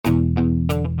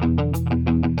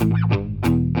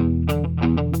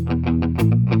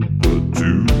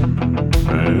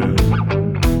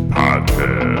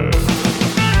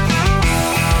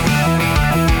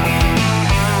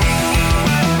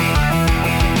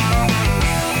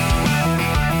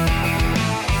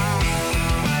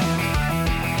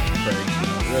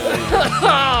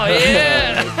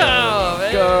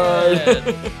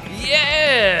man.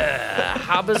 Yeah!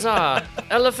 How bizarre.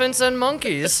 Elephants and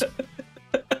monkeys.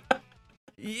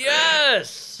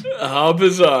 Yes! How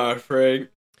bizarre, Frank.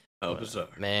 How bizarre.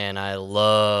 Man, I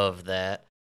love that.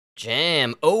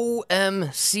 Jam.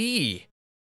 OMC.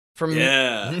 From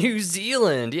New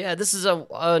Zealand. Yeah, this is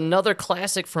another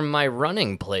classic from my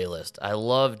running playlist. I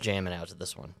love jamming out to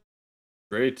this one.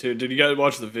 Great, too. Dude, you gotta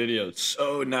watch the video. It's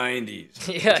so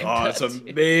 90s. Yeah, it's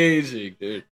amazing,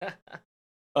 dude.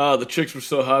 The chicks were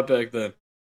so hot back then.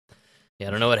 Yeah,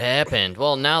 I don't know what happened.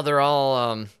 Well, now they're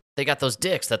all, they got those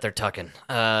dicks that they're tucking.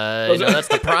 That's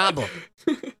the problem.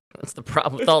 That's the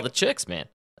problem with all the chicks, man.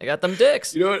 They got them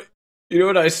dicks. You know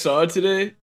what I saw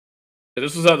today? And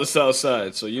this was on the south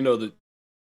side, so you know that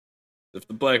if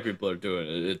the black people are doing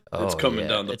it, it's coming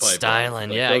down the pipe. It's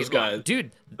styling, yeah. Those guys.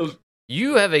 Dude,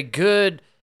 you have a good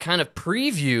kind of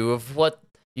preview of what,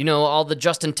 all the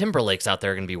Justin Timberlakes out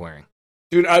there are going to be wearing.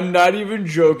 Dude, I'm not even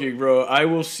joking, bro. I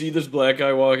will see this black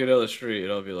guy walking down the street,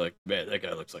 and I'll be like, man, that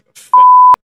guy looks like a fat.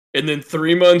 And then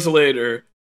 3 months later,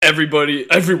 every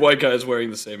white guy is wearing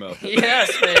the same outfit.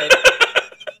 Yes, man.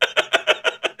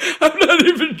 I'm not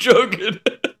even joking.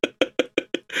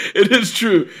 It is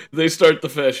true. They start the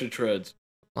fashion trends.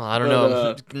 Well, I don't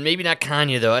know. Maybe not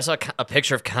Kanye, though. I saw a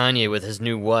picture of Kanye with his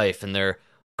new wife, and they're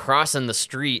crossing the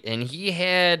street, and he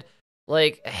had,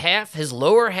 like, his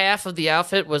lower half of the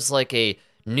outfit was like a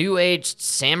new-age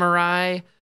samurai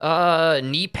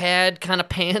knee pad kind of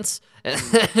pants,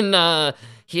 and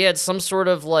he had some sort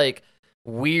of, like,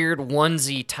 weird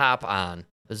onesie top on.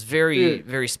 It was very,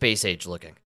 very space-age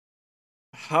looking.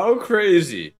 How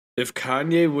crazy if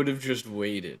Kanye would have just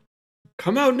waited.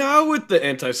 Come out now with the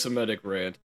anti-Semitic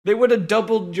rant. They would have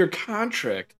doubled your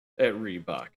contract at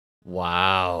Reebok.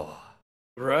 Wow.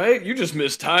 Right? You just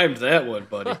mistimed that one,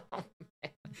 buddy.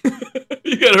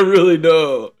 You gotta really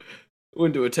know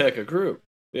when to attack a group,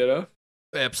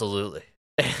 Absolutely.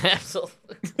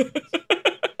 Absolutely.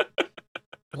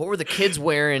 What were the kids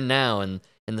wearing now in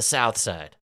the South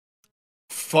Side?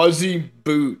 Fuzzy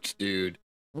boots, dude.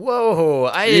 Whoa!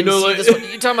 I didn't see this one.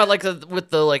 You talking about with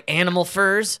the animal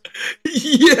furs?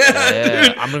 Yeah,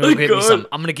 dude, I'm gonna get me some.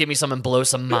 I'm gonna get me some and blow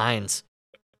some minds.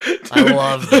 Dude, I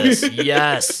love this.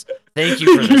 Yes, thank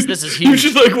you for this. This is huge.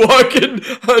 You should walk in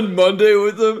on Monday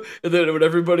with them, and then when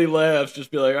everybody laughs,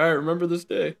 just be like, "All right, remember this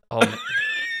day." Oh,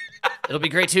 it'll be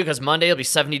great too because Monday it'll be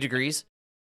 70 degrees.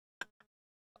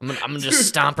 I'm gonna just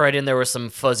stomp right in there with some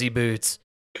fuzzy boots.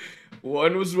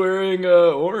 One was wearing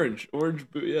orange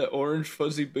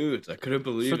fuzzy boots. I couldn't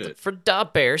believe it. For Da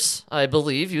Bears, I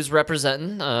believe he was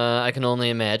representing. I can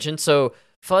only imagine. So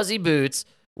fuzzy boots.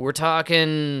 We're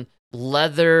talking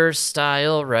leather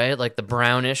style, right? Like the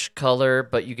brownish color,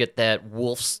 but you get that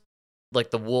wolf's, like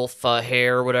the wolf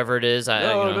hair or whatever it is.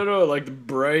 No, like the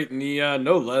bright neon,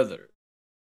 no leather.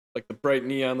 Like the bright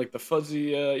neon, like the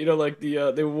fuzzy, like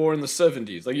they wore in the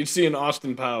 70s, like you'd see in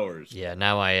Austin Powers. Yeah,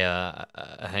 now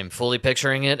I'm fully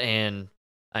picturing it, and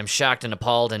I'm shocked and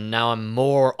appalled, and now I'm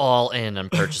more all in on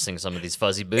purchasing some of these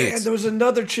fuzzy boots. And there was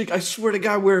another chick, I swear to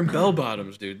God, wearing bell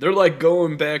bottoms, dude. They're like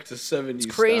going back to 70s. It's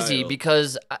crazy style.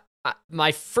 Because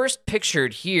my first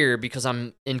pictured here, because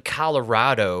I'm in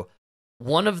Colorado,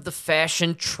 one of the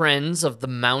fashion trends of the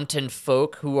mountain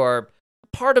folk who are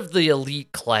part of the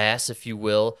elite class, if you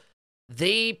will,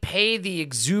 they pay the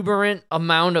exuberant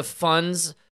amount of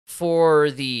funds for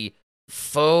the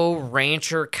faux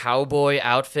rancher cowboy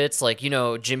outfits, like,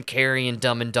 Jim Carrey and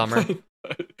Dumb and Dumber.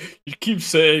 You keep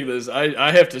saying this.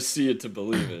 I have to see it to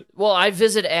believe it. Well, I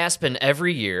visit Aspen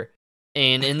every year,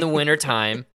 and in the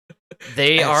wintertime,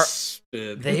 they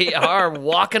are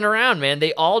walking around, man.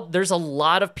 There's a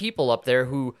lot of people up there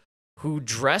who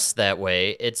dress that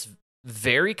way. It's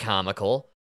very comical.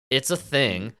 It's a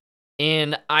thing.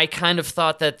 And I kind of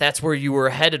thought that that's where you were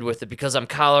headed with it because I'm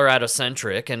Colorado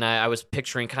centric, and I was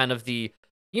picturing kind of the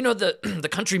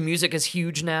country music is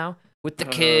huge now with the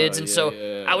kids, and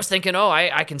I was thinking,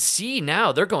 I can see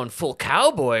now they're going full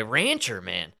cowboy rancher,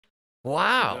 man.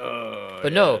 Wow.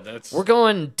 But no, we're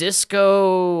going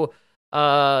disco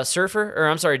surfer, or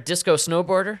I'm sorry, disco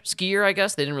snowboarder, skier, I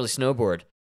guess. They didn't really snowboard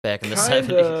back in the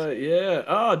 70s. Yeah.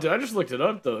 Oh, dude, I just looked it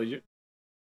up, though.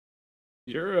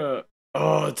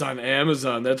 It's on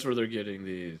Amazon. That's where they're getting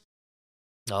these.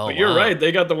 Oh, but you're right.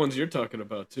 They got the ones you're talking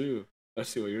about, too. I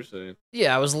see what you're saying.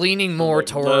 Yeah, I was leaning more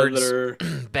towards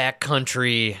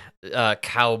backcountry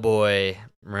cowboy,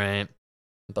 right?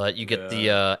 But you get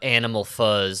the animal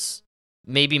fuzz,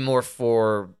 maybe more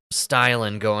for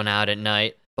styling going out at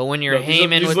night. But when you're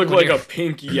hanging these look like a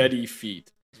pink Yeti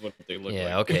feet. Is what they look like.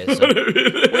 Yeah, okay. So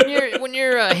when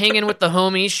you're hanging with the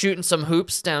homies, shooting some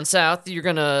hoops down south, you're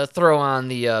gonna throw on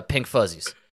the pink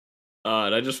fuzzies.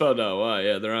 And I just found out why.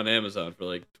 Yeah, they're on Amazon for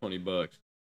like $20.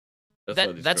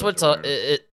 That's what's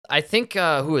I think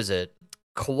who is it?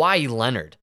 Kawhi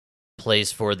Leonard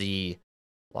plays for the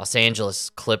Los Angeles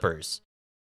Clippers.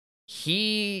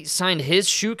 He signed his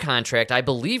shoe contract, I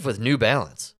believe, with New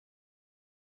Balance.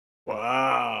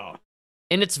 Wow.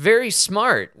 And it's very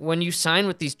smart. When you sign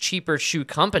with these cheaper shoe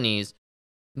companies,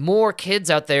 more kids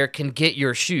out there can get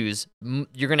your shoes.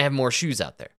 You're going to have more shoes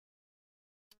out there.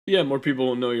 Yeah, more people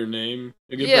will know your name.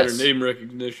 You get better name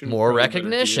recognition. More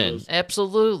recognition.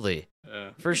 Absolutely.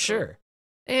 Yeah, for sure.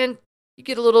 And you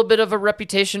get a little bit of a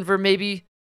reputation for maybe,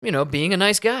 being a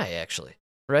nice guy, actually.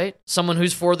 Right? Someone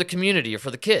who's for the community or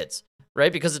for the kids.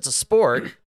 Right? Because it's a sport.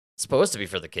 It's supposed to be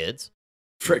for the kids.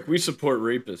 Frick, we support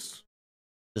rapists.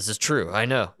 This is true. I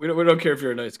know. We don't care if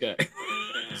you're a nice guy.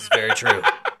 This is very true.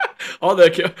 all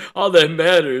that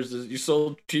matters is you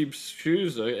sold cheap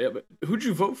shoes. Who'd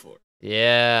you vote for?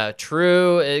 Yeah,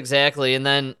 true, exactly. And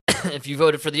then if you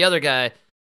voted for the other guy,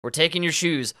 we're taking your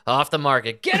shoes off the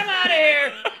market. Get them out of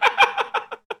here!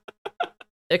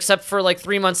 Except for like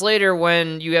 3 months later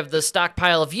when you have the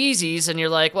stockpile of Yeezys and you're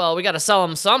like, well, we got to sell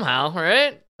them somehow,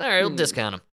 right? All right, we'll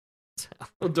discount them.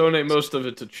 We'll donate most of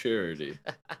it to charity.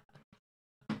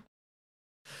 Yeah.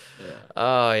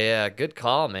 Oh, yeah, good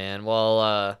call, man.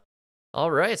 Well,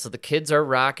 all right, so the kids are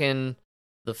rocking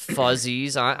the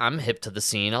fuzzies. I'm hip to the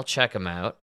scene. I'll check them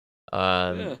out.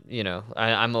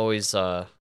 I'm always,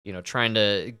 trying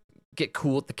to get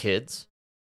cool with the kids.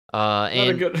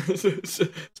 And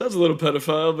sounds a little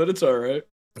pedophile, but it's all right.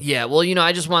 Yeah, well,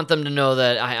 I just want them to know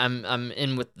that I'm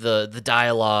in with the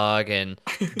dialogue and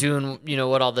doing,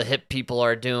 what all the hip people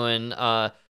are doing.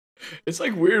 It's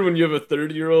like weird when you have a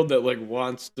 30-year-old that like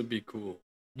wants to be cool.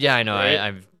 Yeah, I know.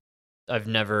 Right? I've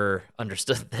never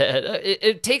understood that.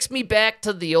 It takes me back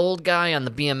to the old guy on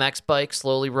the BMX bike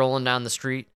slowly rolling down the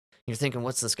street. You're thinking,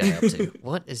 what's this guy up to?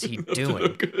 What is he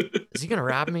doing? Is he going to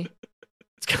rob me?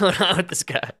 What's going on with this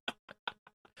guy?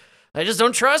 I just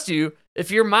don't trust you if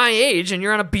you're my age and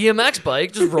you're on a BMX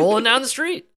bike just rolling down the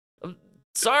street. I'm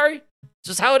sorry. It's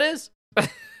just how it is.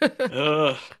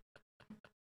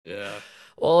 Yeah.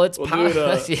 Well, it's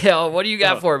yeah. What do you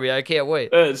got for me? I can't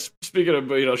wait. Speaking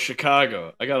of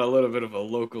Chicago, I got a little bit of a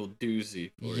local doozy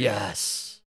for you.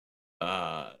 Yes. You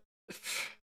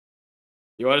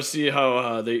want to see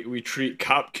how we treat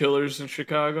cop killers in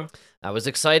Chicago? I was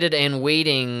excited and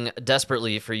waiting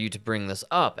desperately for you to bring this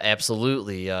up.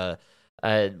 Absolutely.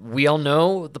 We all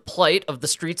know the plight of the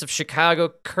streets of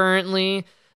Chicago currently.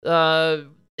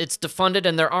 It's defunded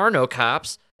and there are no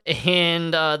cops.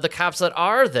 And the cops that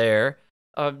are there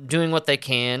doing what they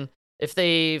can, if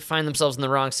they find themselves in the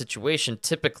wrong situation,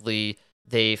 typically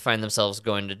they find themselves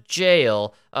going to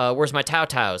jail. Where's my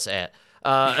Tao-Taos at?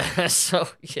 So,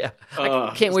 yeah,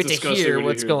 I can't wait to hear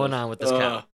what's going on with this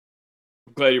cop.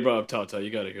 I'm glad you brought up Tao-Tao. You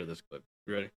got to hear this clip.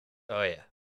 You ready? Oh, yeah.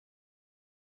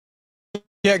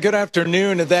 Yeah, good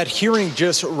afternoon. That hearing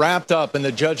just wrapped up, and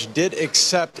the judge did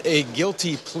accept a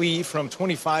guilty plea from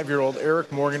 25-year-old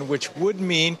Eric Morgan, which would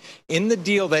mean in the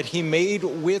deal that he made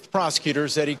with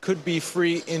prosecutors that he could be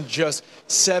free in just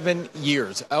 7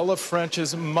 years. Ella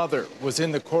French's mother was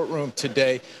in the courtroom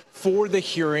today for the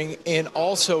hearing and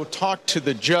also talked to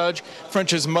the judge.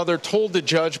 French's mother told the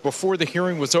judge before the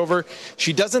hearing was over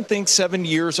she doesn't think 7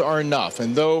 years are enough,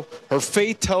 and though her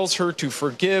faith tells her to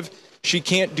forgive, she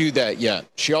can't do that yet.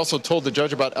 She also told the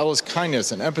judge about Ella's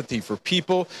kindness and empathy for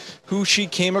people who she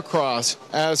came across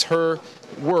as her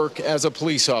work as a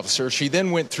police officer. She then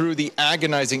went through the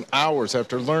agonizing hours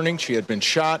after learning she had been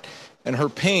shot and her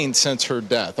pain since her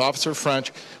death. Officer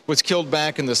French was killed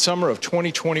back in the summer of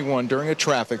 2021 during a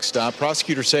traffic stop.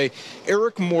 Prosecutors say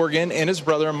Eric Morgan and his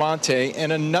brother Monte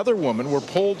and another woman were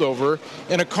pulled over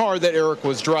in a car that Eric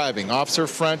was driving. Officer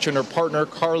French and her partner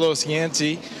Carlos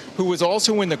Yancey, who was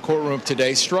also in the courtroom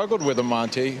today, struggled with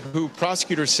Amante, who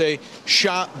prosecutors say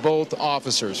shot both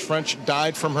officers. French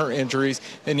died from her injuries,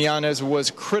 and Yanez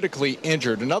was critically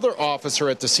injured. Another officer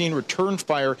at the scene returned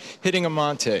fire, hitting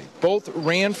Amante. Both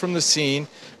ran from the scene,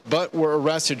 but were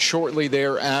arrested shortly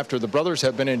thereafter. The brothers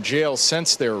have been in jail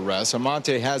since their arrest.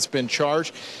 Amante has been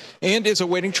charged and is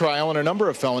awaiting trial on a number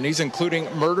of felonies,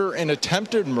 including murder and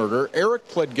attempted murder. Eric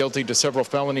pled guilty to several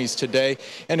felonies today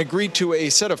and agreed to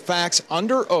a set of facts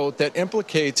under oath that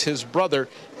implicates his brother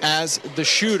as the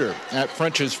shooter. At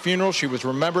French's funeral, she was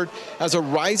remembered as a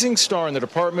rising star in the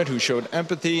department who showed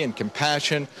empathy and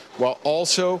compassion while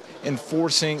also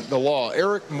enforcing the law.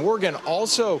 Eric Morgan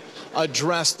also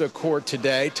addressed the court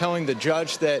today, telling the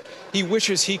judge that he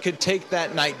wishes he could take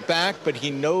that night back, but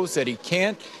he knows that he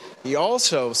can't. He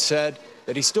also said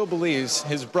that he still believes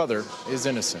his brother is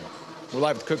innocent. We're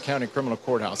live at the Cook County Criminal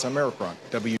Courthouse. I'm Eric Ron,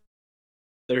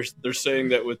 they're saying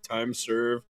that with time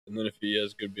served, and then if he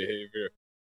has good behavior,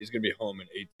 he's gonna be home in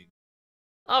 18.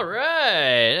 All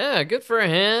right, yeah, good for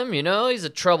him. You know, he's a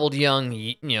troubled young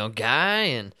guy,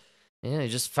 and yeah, he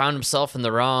just found himself in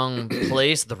the wrong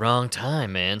place at the wrong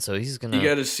time, man. So he's gonna. You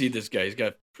got to see this guy. He's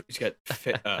got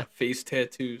face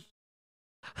tattoos.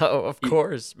 Oh, of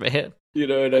course, man. You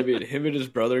know what I mean? Him and his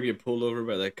brother get pulled over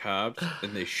by the cops,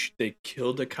 and they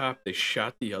killed the cop. They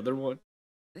shot the other one.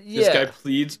 Yeah. This guy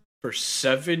pleads for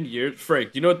 7 years.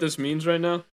 Frank, you know what this means right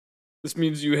now? This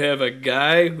means you have a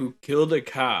guy who killed a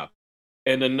cop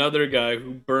and another guy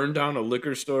who burned down a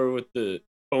liquor store with the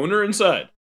owner inside.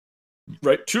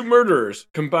 Right? 2 murderers.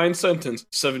 Combined sentence,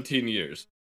 17 years.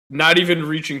 Not even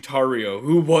reaching Tarrio,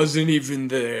 who wasn't even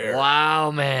there.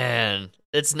 Wow, man.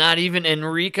 It's not even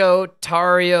Enrico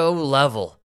Tarrio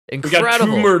level. Incredible.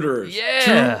 We got 2 murderers.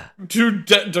 Yeah. Two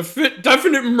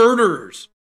definite murderers.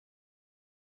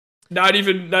 Not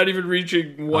even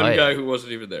reaching one guy who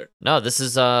wasn't even there. No, this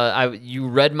is you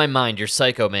read my mind. You're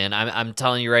psycho, man. I'm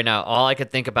telling you right now. All I could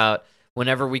think about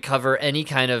whenever we cover any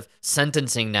kind of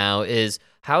sentencing now is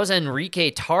how's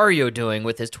Enrique Tarrio doing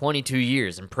with his 22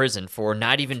 years in prison for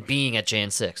not even being at Jan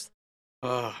 6th?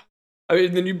 I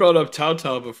mean, then you brought up Tao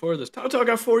Tao before this. Tao Tao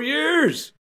got 4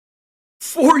 years.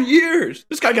 4 years.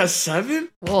 This guy got 7.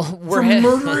 Well, for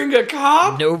murdering a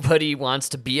cop. Nobody wants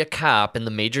to be a cop in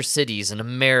the major cities in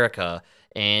America,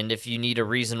 and if you need a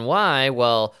reason why,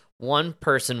 well, one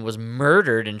person was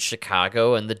murdered in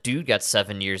Chicago, and the dude got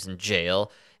 7 years in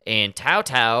jail. And Tao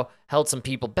Tao held some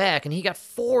people back, and he got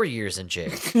 4 years in jail.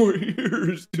 4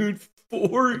 years, dude.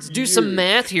 4 years. Let's do some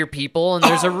math here, people, and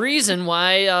there's a reason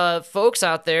why folks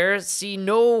out there see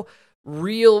no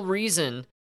real reason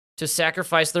to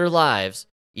sacrifice their lives,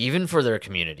 even for their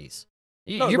communities.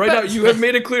 Now, you have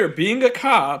made it clear, being a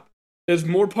cop is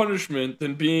more punishment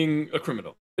than being a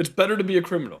criminal. It's better to be a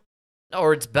criminal.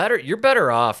 Or it's better, you're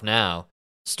better off now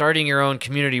starting your own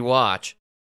community watch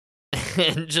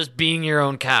and just being your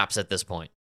own cops at this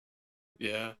point.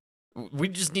 Yeah. We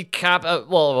just need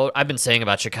well, I've been saying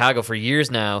about Chicago for years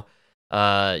now.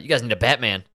 You guys need a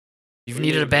Batman. You've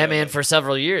needed a Batman for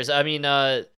several years. I mean,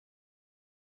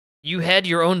 you had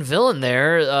your own villain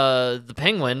there, the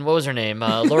Penguin. What was her name?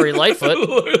 Lori Lightfoot.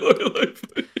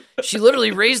 Lightfoot. She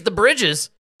literally raised the bridges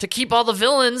to keep all the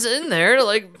villains in there to,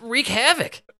 like, wreak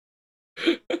havoc.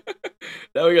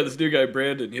 Now we got this new guy,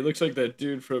 Brandon. He looks like that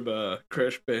dude from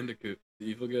Crash Bandicoot, the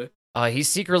evil guy. He's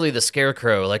secretly the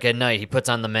Scarecrow. Like, at night, he puts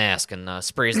on the mask and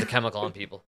sprays the chemical on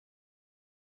people.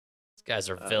 These guys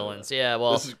are villains. Yeah,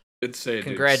 well, this is insane,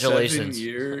 congratulations 7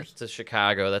 years to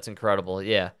Chicago. That's incredible.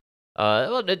 Yeah.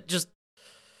 Well,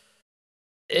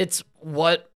 it's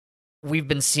what we've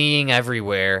been seeing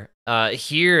everywhere.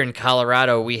 Here in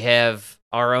Colorado, we have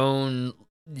our own,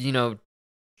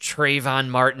 Trayvon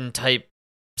Martin type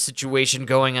situation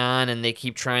going on, and they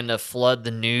keep trying to flood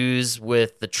the news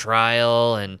with the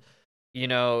trial. And,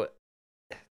 the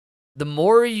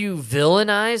more you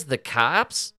villainize the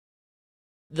cops,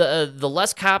 the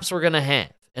less cops we're going to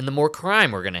have, and the more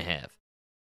crime we're going to have.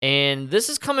 And this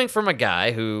is coming from a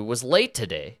guy who was late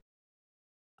today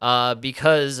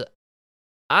because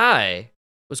I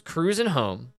was cruising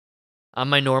home on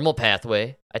my normal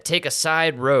pathway. I take a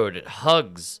side road. It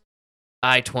hugs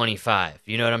I-25.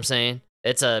 You know what I'm saying?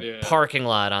 It's a parking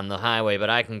lot on the highway, but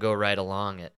I can go right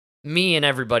along it. Me and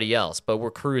everybody else, but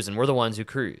we're cruising. We're the ones who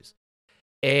cruise.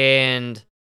 And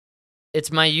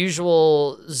it's my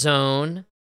usual zone,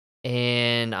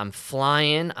 and I'm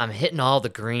flying. I'm hitting all the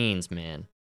greens, man.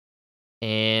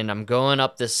 And I'm going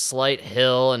up this slight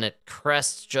hill, and it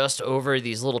crests just over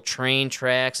these little train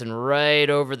tracks, and right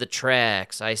over the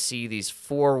tracks, I see these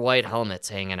 4 white helmets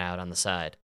hanging out on the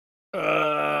side.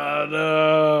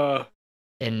 No.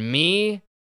 And me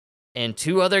and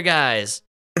 2 other guys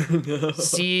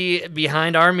see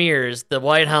behind our mirrors the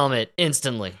white helmet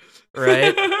instantly,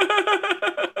 right?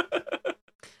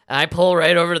 I pull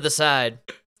right over to the side.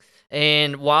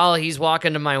 And while he's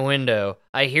walking to my window,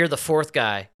 I hear the 4th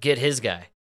guy get his guy.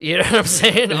 You know what I'm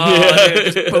saying?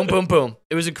 Dude, just boom, boom, boom.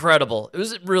 It was incredible. It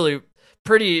was really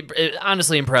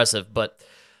honestly impressive. But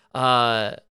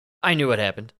I knew what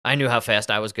happened. I knew how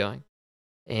fast I was going.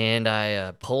 And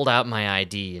I pulled out my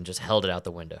ID and just held it out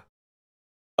the window.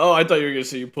 Oh, I thought you were going to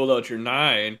say you pulled out your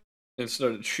 9 and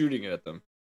started shooting at them.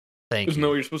 Thank you. Isn't that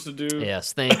what you're supposed to do?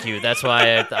 Yes, thank you. That's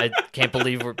why I can't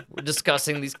believe we're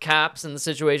discussing these cops and the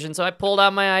situation. So I pulled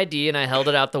out my ID and I held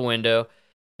it out the window,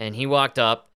 and he walked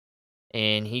up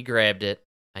and he grabbed it.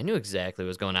 I knew exactly what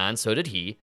was going on. So did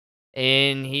he.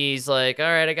 And he's like, all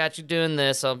right, I got you doing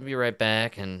this. I'll be right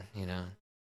back. And,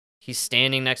 he's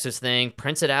standing next to his thing,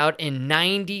 prints it out in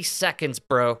 90 seconds,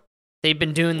 bro. They've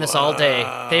been doing this all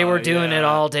day. They were doing it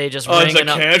all day, just it's ringing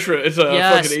a up. It's a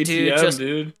fucking ATM,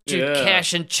 dude. Dude,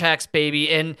 cashing checks, baby.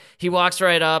 And he walks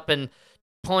right up and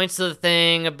points to the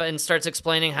thing and starts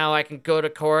explaining how I can go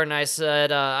to court. And I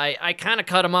said, I kind of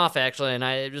cut him off, actually. And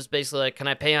I was basically like, can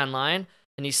I pay online?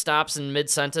 And he stops in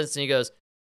mid-sentence and he goes,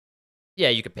 yeah,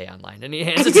 you can pay online. And he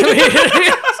hands it to me.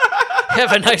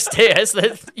 Have a nice day. I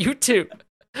said, you too.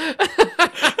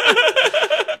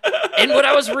 And what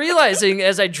I was realizing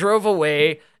as I drove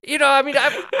away,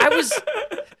 I was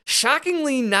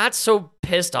shockingly not so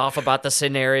pissed off about the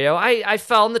scenario. I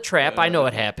fell in the trap. I know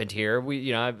what happened here.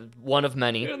 One of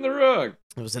many. You're in the wrong.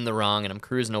 I was in the wrong, and I'm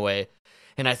cruising away.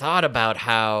 And I thought about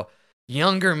how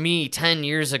younger me 10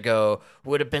 years ago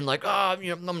would have been like, I'm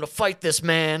going to fight this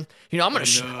man. I'm going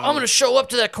to show up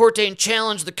to that court date and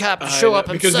challenge the cop to show up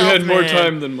himself, because you had more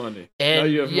time than money. And now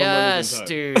you have more money than time.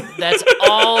 Dude, that's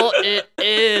all it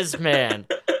is, man.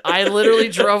 I literally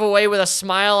drove away with a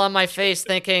smile on my face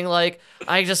thinking like,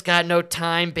 I just got no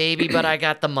time, baby, but I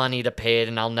got the money to pay it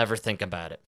and I'll never think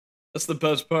about it. That's the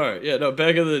best part. Yeah, no,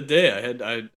 back in the day,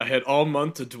 I had all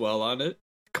month to dwell on it,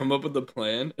 come up with a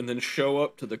plan, and then show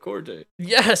up to the court date.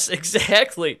 Yes,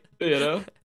 exactly.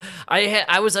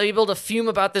 I was able to fume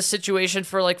about this situation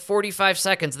for like 45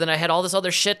 seconds. Then I had all this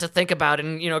other shit to think about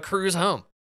and, cruise home.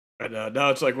 And now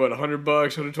it's like, what, $100,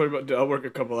 $120? I'll work a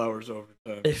couple hours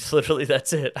overtime. It's literally,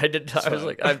 that's it. I was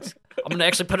like, I'm going to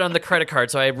actually put it on the credit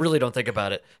card so I really don't think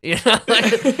about it.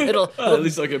 It'll at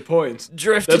least I get points.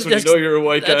 Drift. That's when you know you're a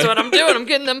white guy. That's what I'm doing. I'm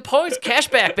getting them points. Cash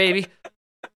back, baby.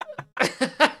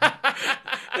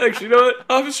 Actually, you know what?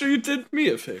 Officer, you did me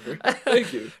a favor.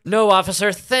 Thank you. No,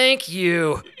 officer, thank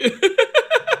you.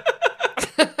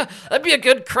 That'd be a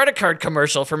good credit card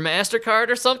commercial for MasterCard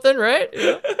or something, right?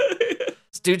 Yeah.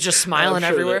 This dude's just smiling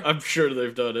everywhere. I'm sure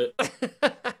they've done it.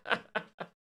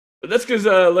 But that's because,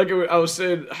 like I was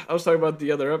talking about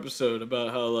the other episode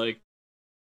about how, like,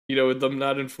 with them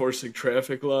not enforcing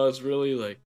traffic laws, really,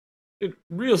 like,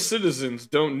 real citizens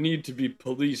don't need to be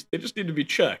policed. They just need to be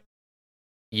checked.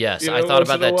 Yes, I thought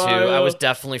about that too. I was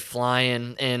definitely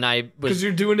flying, and I was... Because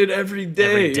you're doing it every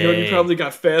day. You probably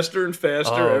got faster and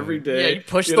faster every day. Yeah, you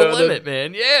pushed the limit,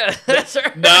 man. Yeah, that's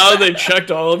right. Now they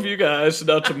checked all of you guys, so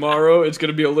now tomorrow it's going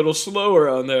to be a little slower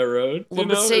on that road. A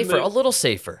little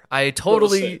safer. I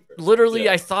totally, literally,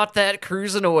 I thought that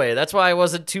cruising away. That's why I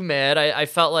wasn't too mad. I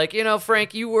felt like,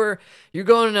 Frank, you're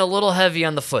going a little heavy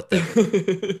on the foot there.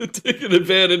 Taking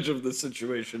advantage of the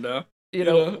situation now.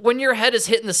 When your head is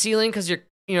hitting the ceiling because you're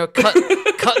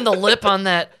cutting the lip on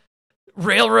that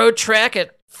railroad track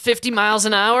at 50 miles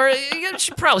an hour, you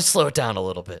should probably slow it down a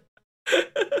little bit.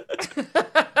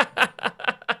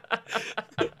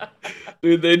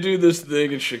 Dude, they do this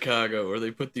thing in Chicago where they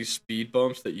put these speed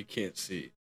bumps that you can't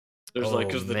see. There's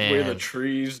because the way the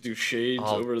trees do shades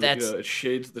over it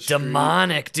shades the street.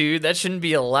 Demonic, dude. That shouldn't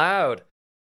be allowed.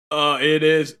 It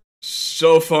is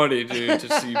so funny, dude,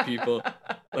 to see people.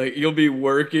 Like, you'll be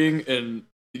working and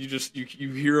you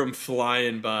hear them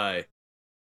flying by,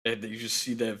 and you just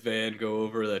see that van go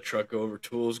over, that truck go over,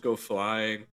 tools go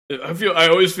flying. I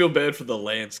always feel bad for the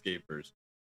landscapers.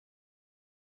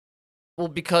 Well,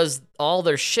 because all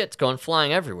their shit's going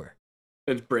flying everywhere.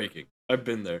 It's breaking. I've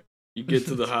been there. You get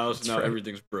to the house, now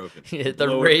everything's broken. Yeah,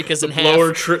 the rake is in half.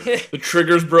 The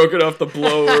trigger's broken off the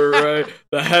blower, right?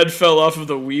 The head fell off of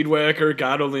the weed whacker,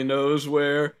 God only knows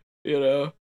where,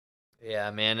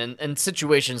 Yeah, man, and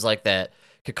situations like that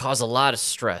could cause a lot of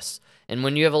stress. And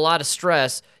when you have a lot of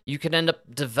stress, you could end up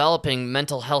developing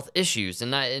mental health issues.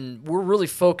 And we're really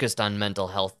focused on mental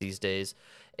health these days.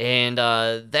 And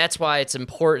that's why it's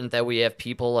important that we have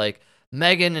people like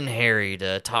Meghan and Harry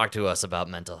to talk to us about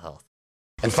mental health.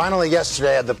 And finally,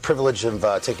 yesterday, I had the privilege of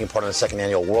taking part in the second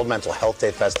annual World Mental Health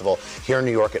Day Festival here in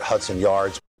New York at Hudson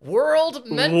Yards. World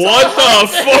Mental What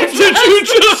the fuck did you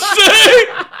just say?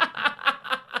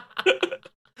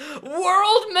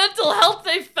 World Mental Health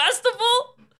Day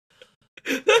Festival?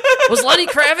 Was Lenny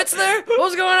Kravitz there? What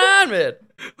was going on, man?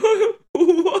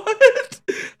 What?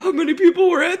 How many people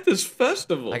were at this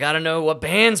festival? I gotta know what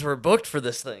bands were booked for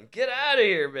this thing. Get out of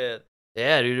here, man.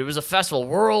 Yeah, dude, it was a festival,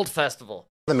 world festival.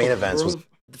 The main events was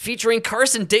featuring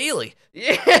Carson Daly.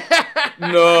 Yeah.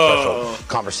 No. Special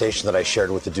conversation that I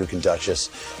shared with the Duke and Duchess,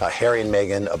 Harry and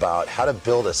Meghan, about how to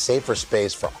build a safer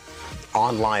space for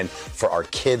online for our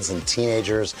kids and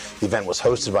teenagers. The event was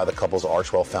hosted by the couple's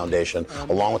Archwell Foundation,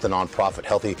 along with the nonprofit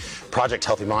Project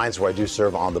Healthy Minds, where I do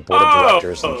serve on the board of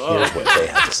directors, and here's what they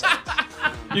had to say.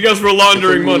 You guys were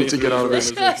laundering money to get out of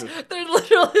this. They're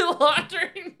literally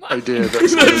laundering money. I did.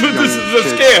 This is a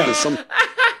scam.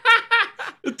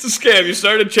 It's a scam. You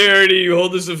start a charity, you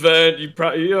hold this event, you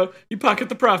pocket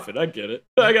the profit. I get it.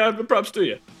 I got the props to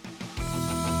you.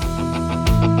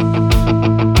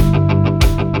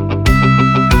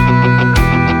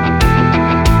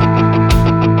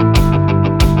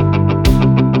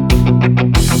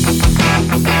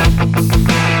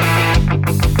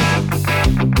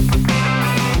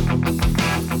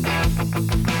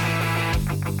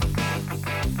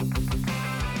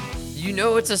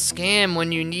 It's a scam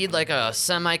when you need like a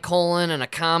semicolon and a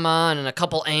comma and a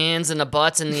couple ands and a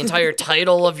buts and the entire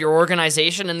title of your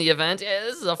organization in the event. Yeah,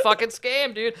 this is a fucking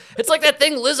scam, dude. It's like that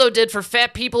thing Lizzo did for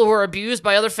fat people who are abused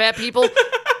by other fat people.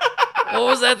 What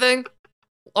was that thing?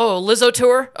 Oh, Lizzo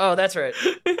tour? Oh, that's right.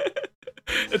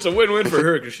 It's a win-win for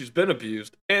her because she's been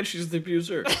abused and she's the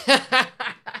abuser.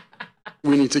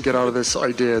 We need to get out of this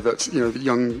idea that, the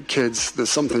young kids,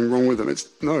 there's something wrong with them. It's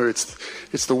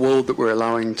the world that we're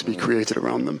allowing to be created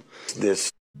around them.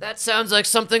 That sounds like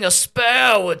something a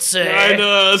spare would say. I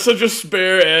know, such a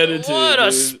spare attitude. What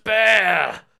a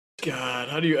spare. God,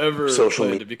 how do you ever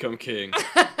plan to become king?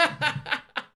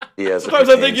 Sometimes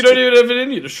I think you don't even have it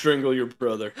in you to strangle your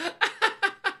brother.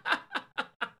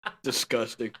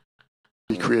 Disgusting.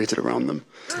 Be created around them.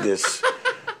 This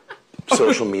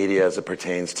social media as it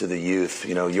pertains to the youth,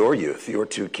 your youth, your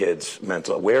two kids'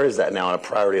 mental, where is that now on a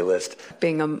priority list?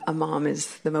 Being a mom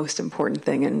is the most important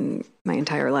thing in my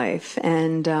entire life.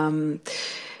 And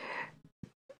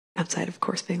outside, of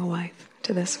course, being a wife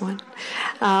to this one.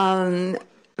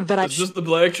 Is this the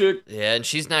black chick? Yeah, and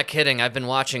she's not kidding. I've been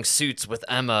watching Suits with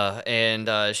Emma,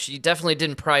 and she definitely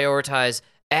didn't prioritize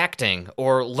acting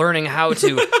or learning how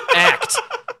to act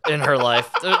in her life.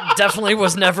 It definitely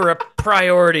was never a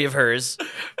priority of hers.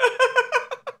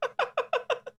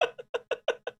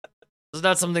 It's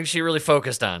not something she really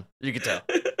focused on. You can tell.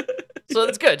 So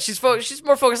that's good. She's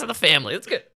more focused on the family. It's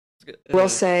good. I will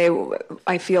say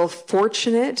I feel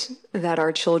fortunate that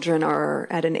our children are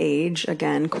at an age,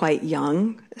 again, quite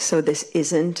young. So this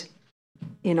isn't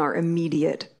in our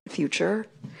immediate future.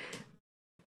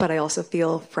 But I also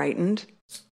feel frightened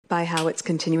by how it's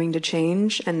continuing to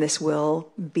change, and this will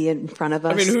be in front of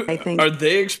us. I think. Are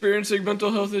they experiencing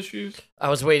mental health issues? I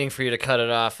was waiting for you to cut it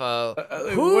off. What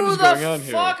is going on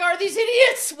here? Fuck are these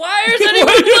idiots? Why is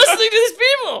anyone listening to these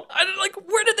people?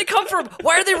 Where did they come from?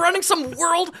 Why are they running some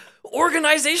world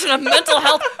organization of mental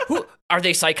health? Who are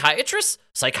they? Psychiatrists?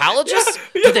 Psychologists?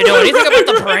 Do they know anything about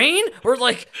the brain? Or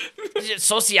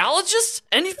sociologists?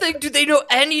 Anything? Do they know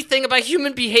anything about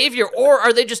human behavior? Or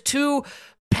are they just two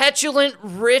petulant,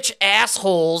 rich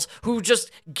assholes who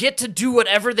just get to do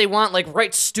whatever they want, like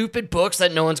write stupid books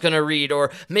that no one's gonna read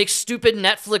or make stupid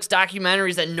Netflix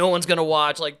documentaries that no one's gonna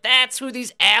watch? Like, that's who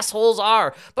these assholes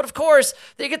are. But of course,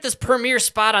 they get this premiere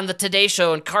spot on the Today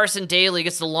Show, and Carson Daly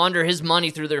gets to launder his money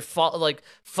through their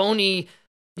phony,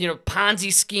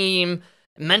 Ponzi scheme,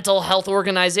 mental health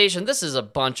organization. This is a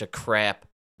bunch of crap.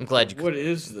 I'm glad you. What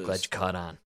is this? Glad you caught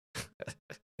on.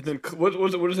 And then what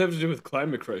does it have to do with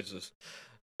climate crisis?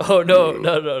 Oh,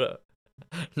 no.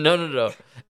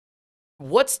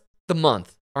 What's the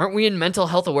month? Aren't we in Mental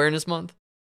Health Awareness Month?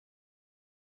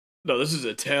 No, this is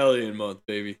Italian month,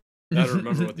 baby. I don't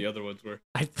remember what the other ones were.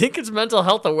 I think it's Mental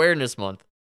Health Awareness Month.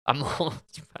 I'm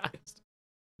almost surprised.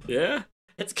 Yeah?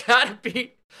 It's gotta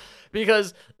be.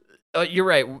 Because you're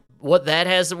right. What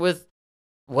does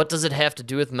it have to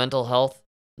do with mental health?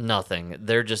 Nothing.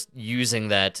 They're just using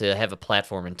that to have a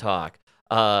platform and talk.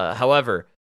 However,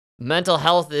 mental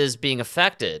health is being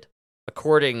affected,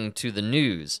 according to the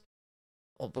news.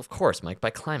 Well, of course, Mike,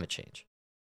 by climate change.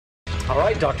 All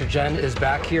right, Dr. Jen is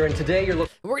back here, and today we're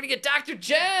going to get Dr.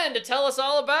 Jen to tell us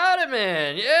all about it,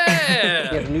 man.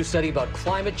 Yeah. We have a new study about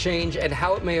climate change and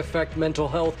how it may affect mental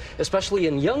health, especially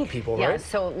in young people, right? Yeah,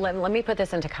 so let me put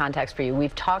this into context for you.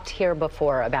 We've talked here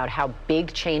before about how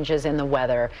big changes in the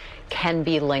weather can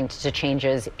be linked to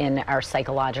changes in our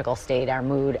psychological state, our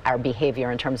mood, our behavior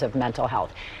in terms of mental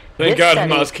health. Thank God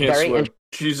Hamas can't swim.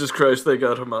 Jesus Christ, thank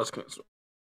God Hamas can't swim.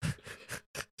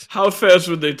 How fast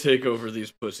would they take over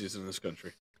these pussies in this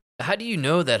country? How do you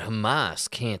know that Hamas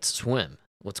can't swim?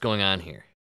 What's going on here?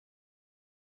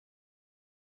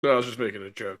 No, I was just making a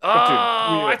joke. Oh,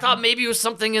 I thought maybe it was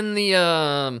something in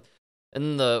the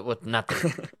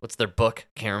what's their book?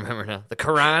 Can't remember now. The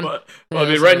Quran? Well, I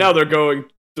mean, right now they're going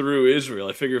through Israel.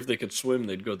 I figure if they could swim,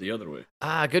 they'd go the other way.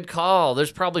 Ah, good call.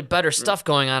 There's probably better stuff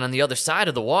going on the other side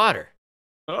of the water.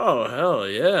 Oh, hell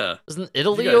yeah. Isn't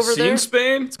Italy you guys over seen there?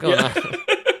 Spain? What's going on?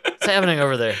 What's happening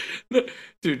over there?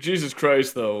 Dude, Jesus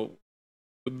Christ, though.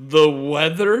 The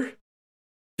weather?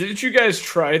 Didn't you guys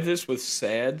try this with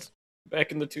SADS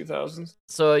back in the 2000s?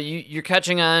 So you're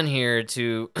catching on here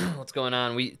to what's going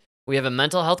on. We have a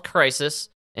mental health crisis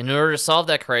And in order to solve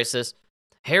that crisis,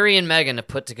 Harry and Meghan have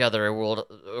put together a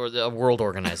world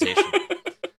organization.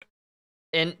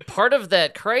 And part of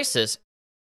that crisis,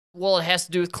 well, it has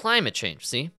to do with climate change,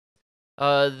 see?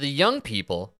 The young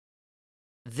people,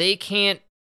 they can't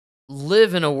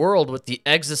live in a world with the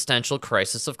existential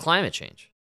crisis of climate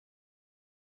change.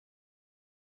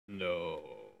 No.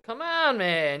 Come on,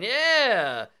 man.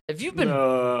 Yeah. If you've been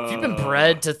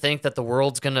bred to think that the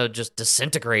world's going to just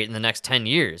disintegrate in the next 10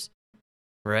 years,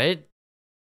 right?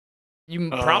 You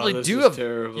probably do have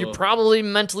terrible. You're probably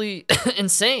mentally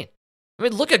insane. I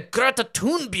mean, look at Greta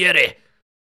Thunberg.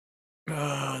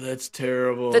 Oh, that's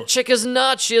terrible. That chick is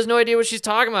nuts. She has no idea what she's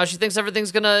talking about. She thinks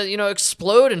everything's gonna,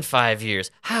 explode in 5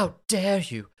 years. How dare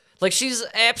you? Like, she's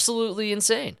absolutely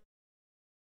insane.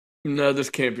 No, this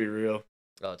can't be real.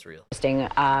 Oh, it's real.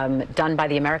 Done by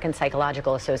the American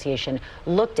Psychological Association,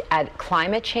 looked at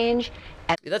climate change.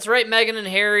 That's right, Meghan and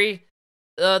Harry.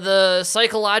 The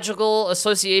Psychological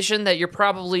Association that you're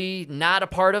probably not a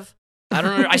part of.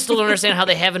 I still don't understand how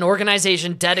they have an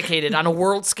organization dedicated on a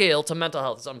world scale to mental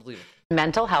health. It's unbelievable.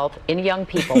 Mental health in young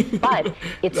people, but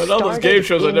it started all those game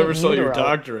shows, I in never saw your utero.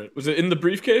 doctorate. Was it in the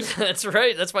briefcase? That's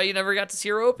right. That's why you never got to see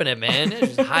her open it, man.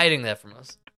 She's hiding that from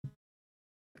us.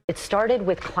 It started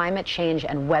with climate change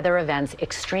and weather events,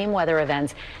 extreme weather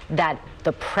events that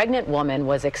the pregnant woman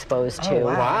was exposed to. Oh,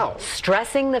 wow.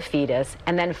 Stressing the fetus,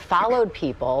 and then followed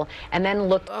people, and then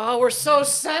looked. Oh, we're so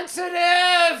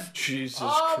sensitive. Jesus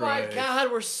Oh Christ. my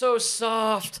God, we're so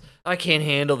soft. I can't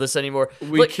handle this anymore.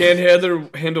 We can't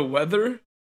handle weather?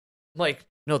 Like,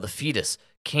 no, the fetus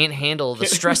can't handle the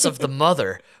stress of the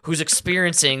mother who's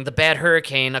experiencing the bad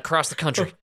hurricane across the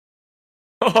country.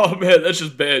 Oh, man, that's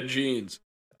just bad genes.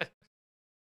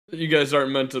 You guys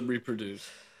aren't meant to reproduce.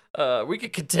 We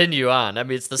could continue on. I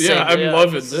mean, it's the same. Yeah, I'm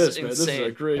loving this, this, man. insane. This is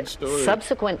a great story.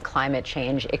 Subsequent climate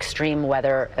change, extreme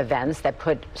weather events that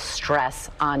put stress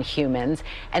on humans,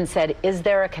 and said, is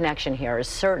there a connection here? Are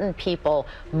certain people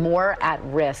more at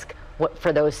risk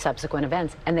for those subsequent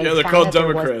events? And they they're found called that there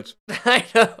Democrats. I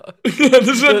know. This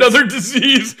is another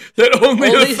disease that only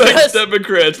affects yes.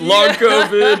 Democrats. Long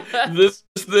COVID, this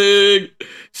thing,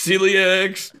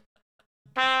 celiacs.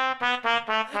 I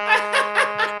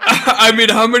mean,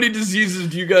 how many diseases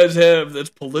do you guys have that's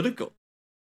political?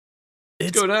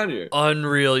 What's going on here?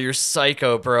 Unreal. You're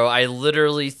psycho, bro. I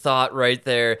literally thought right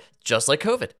there, just like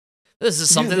COVID. This is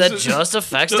something that just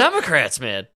affects Democrats,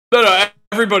 man. No,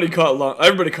 everybody caught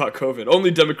COVID.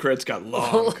 Only Democrats got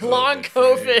long COVID. Long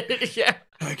COVID, yeah.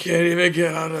 I can't even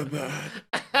get out of bed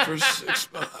for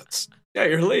 6 months. Yeah,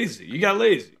 you're lazy. You got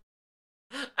lazy.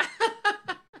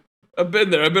 I've been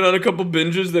there. I've been on a couple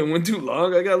binges that went too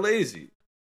long. I got lazy.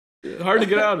 Hard to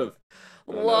get out of.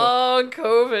 Long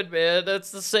COVID, man. That's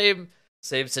the same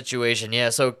situation. Yeah,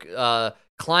 so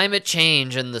climate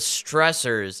change and the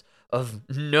stressors of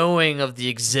knowing of the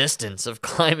existence of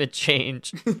climate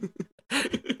change.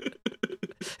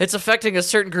 It's affecting a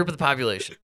certain group of the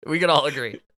population. We can all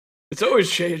agree. It's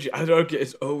always changing. I don't get.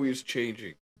 It's always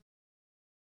changing.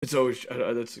 It's always.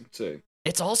 That's insane.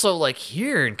 It's also like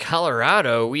here in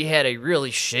Colorado, we had a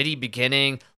really shitty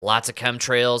beginning, lots of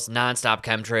chemtrails, nonstop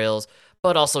chemtrails,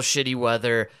 but also shitty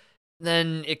weather.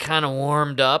 Then it kind of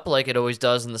warmed up like it always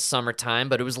does in the summertime,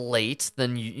 but it was late,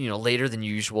 later than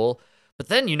usual. But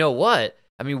then you know what?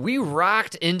 I mean, we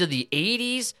rocked into the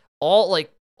 80s all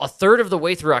like a third of the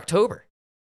way through October.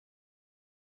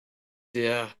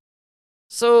 Yeah.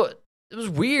 So it was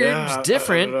weird, Yeah, it was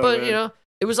different, I don't know, but man.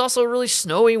 It was also a really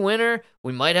snowy winter.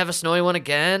 We might have a snowy one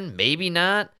again, maybe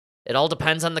not. It all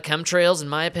depends on the chemtrails, in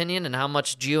my opinion, and how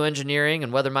much geoengineering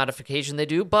and weather modification they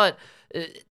do. But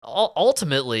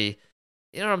ultimately,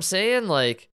 you know what I'm saying?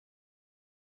 Like,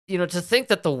 to think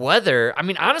that the weather, I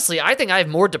mean, honestly, I think I have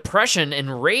more depression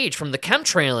and rage from the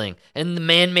chemtrailing and the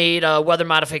man-made weather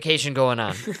modification going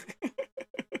on.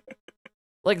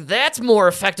 Like, that's more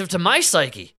effective to my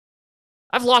psyche.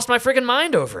 I've lost my freaking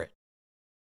mind over it.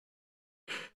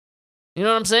 You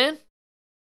know what I'm saying?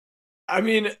 I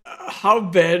mean, how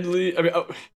good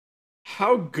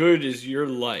is your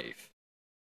life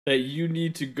that you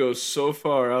need to go so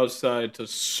far outside to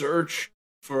search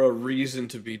for a reason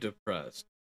to be depressed?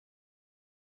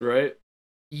 Right?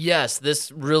 Yes, this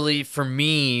really, for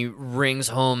me, rings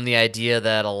home the idea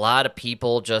that a lot of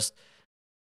people just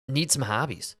need some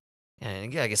hobbies.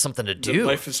 And I guess something to do.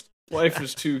 Life is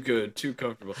too good, too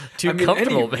comfortable.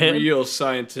 Comfortable, any man. real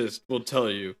scientist will tell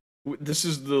you this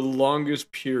is the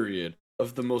longest period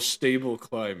of the most stable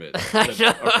climate that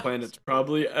our planet's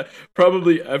probably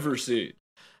ever seen.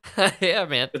 Yeah,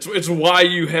 man. It's why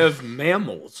you have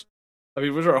mammals. I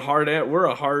mean, we're a hard.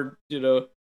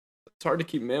 It's hard to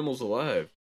keep mammals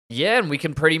alive. Yeah, and we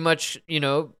can pretty much,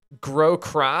 grow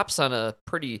crops on a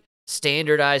pretty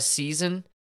standardized season.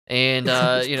 And,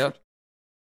 it's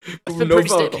been no pretty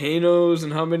stable. volcanoes in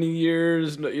how many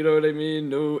years? No, you know what I mean?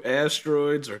 No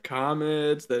asteroids or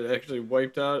comets that actually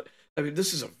wiped out. I mean,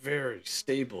 this is a very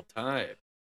stable time.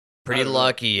 Pretty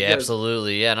lucky,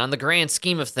 absolutely. Yeah, and on the grand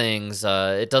scheme of things,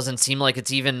 it doesn't seem like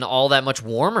it's even all that much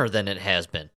warmer than it has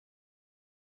been.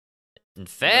 In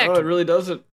fact, No, it really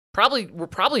doesn't. we're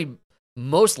probably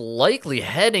most likely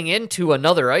heading into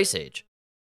another ice age,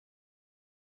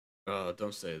 Oh,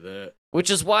 don't say that. which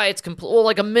is why it's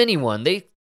like a mini one. They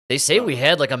say we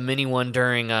had like a mini one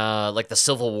during like the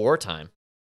Civil War time.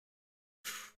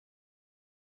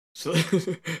 So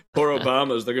poor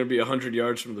Obamas, they're gonna be 100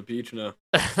 yards from the beach now.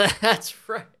 That's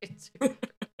right.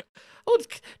 Oh,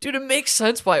 dude, it makes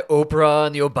sense why Oprah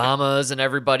and the Obamas and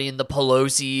everybody and the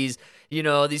Pelosi's,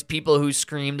 these people who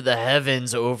screamed to the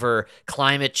heavens over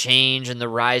climate change and the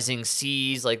rising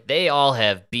seas, like they all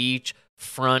have beach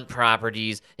front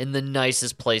properties in the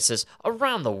nicest places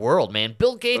around the world, man.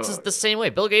 Bill Gates is the same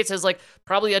way. Bill Gates has like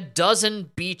probably a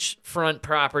dozen beachfront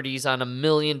properties on a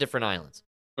million different islands.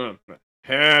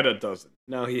 Had a dozen.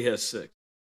 Now he has 6.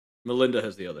 Melinda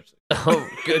has the other 6. Oh,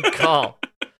 good call.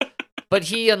 But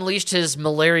he unleashed his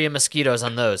malaria mosquitoes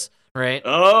on those, right?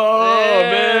 Oh,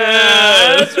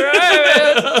 man. That's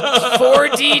right, man.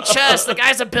 4D chess. The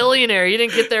guy's a billionaire. He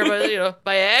didn't get there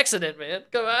by accident, man.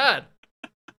 Come on.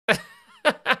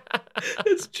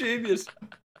 It's genius.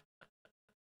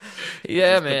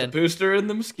 Yeah, Just man. Put the booster in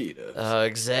the mosquitoes.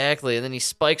 Exactly. And then he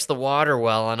spikes the water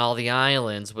well on all the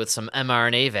islands with some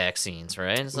mRNA vaccines,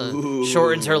 right? So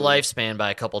shortens her lifespan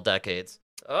by a couple decades.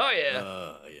 Oh,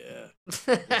 yeah.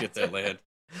 Yeah. Get that land.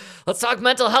 Let's talk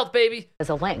mental health, baby. As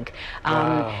a link.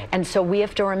 Wow. And so we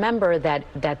have to remember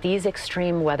that these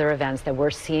extreme weather events that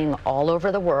we're seeing all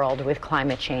over the world with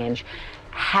climate change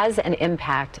has an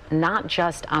impact not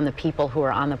just on the people who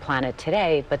are on the planet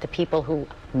today, but the people who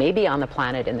may be on the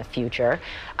planet in the future.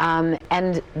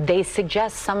 And they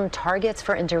suggest some targets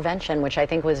for intervention, which I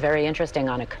think was very interesting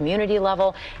on a community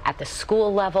level, at the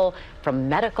school level, from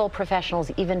medical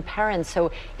professionals, even parents. So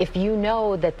if you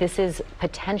know that this is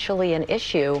potentially an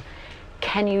issue,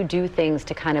 can you do things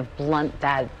to kind of blunt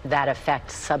that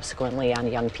effect subsequently on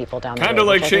young people down the road? Kind of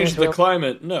like change the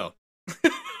climate. No.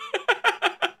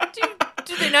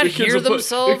 Do they not hear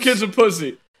themselves? The kid's a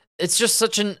pussy. It's just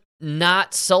such an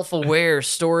not self-aware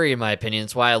story, in my opinion.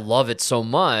 It's why I love it so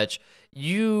much.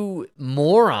 You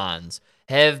morons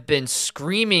have been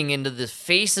screaming into the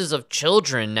faces of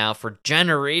children now for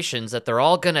generations that they're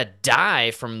all gonna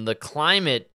die from the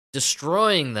climate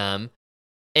destroying them.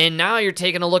 And now you're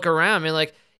taking a look around and you're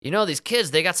like, these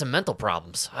kids, they got some mental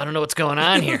problems. I don't know what's going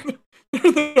on here.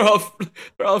 they're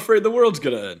all afraid the world's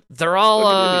gonna end. They're all,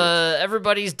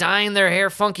 everybody's dyeing their hair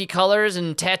funky colors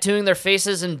and tattooing their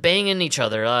faces and banging each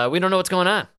other. We don't know what's going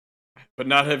on. But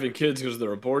not having kids because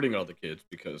they're aborting all the kids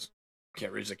because you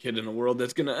can't raise a kid in a world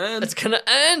that's gonna end. It's gonna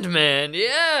end, man.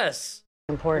 Yes.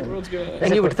 Important.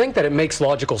 And you would think that it makes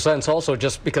logical sense also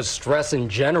just because stress in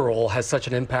general has such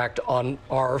an impact on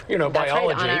our, That's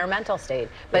biology. right, on our mental state.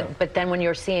 But then when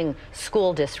you're seeing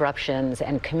school disruptions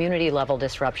and community level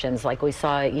disruptions like we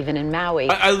saw even in Maui.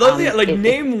 I love that. Like,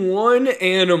 name one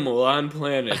animal on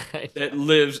planet that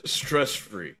lives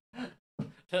stress-free.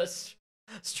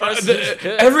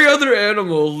 Every other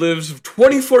animal lives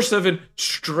 24/7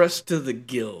 stressed to the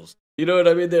gills. You know what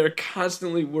I mean? They're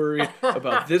constantly worried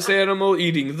about this animal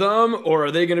eating them, or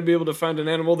are they going to be able to find an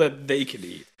animal that they can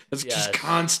eat? It's just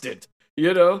constant,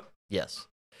 Yes.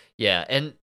 Yeah,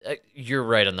 and you're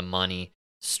right on the money.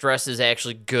 Stress is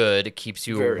actually good. It keeps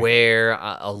you aware,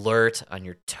 alert, on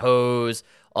your toes.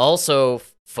 Also,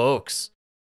 folks,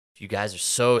 if you guys are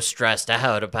so stressed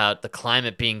out about the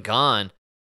climate being gone,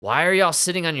 why are y'all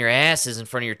sitting on your asses in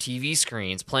front of your TV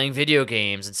screens, playing video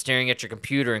games and staring at your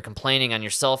computer and complaining on your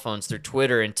cell phones through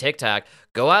Twitter and TikTok?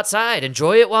 Go outside.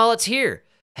 Enjoy it while it's here.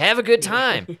 Have a good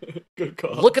time. Good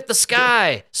call. Look at the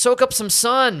sky. Soak up some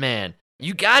sun, man.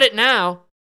 You got it now,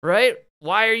 right?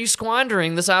 Why are you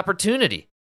squandering this opportunity?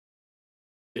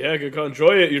 Yeah, good call.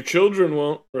 Enjoy it. Your children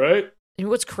won't, right? And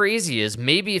what's crazy is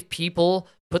maybe if people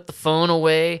put the phone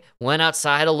away, went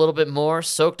outside a little bit more,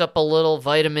 soaked up a little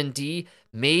vitamin D,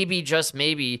 maybe, just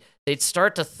maybe, they'd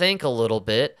start to think a little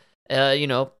bit,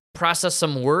 process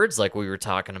some words like we were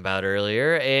talking about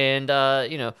earlier, and,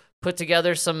 put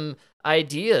together some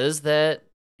ideas that,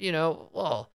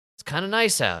 it's kind of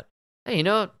nice out. Hey,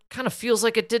 it kind of feels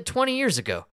like it did 20 years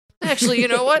ago. Actually, you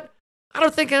know what? I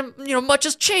don't think much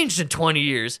has changed in 20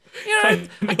 years. I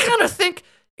kind of think,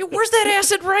 where's that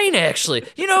acid rain, actually?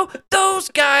 Those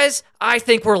guys, I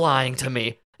think, were lying to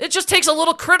me. It just takes a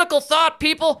little critical thought,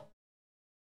 people.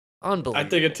 Unbelievable. I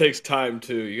think it takes time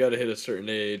too. You got to hit a certain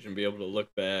age and be able to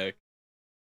look back.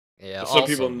 Yeah, some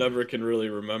people never can really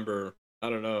remember. I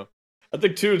don't know. I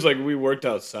think too, it's like we worked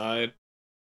outside.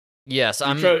 Yes,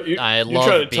 I love you being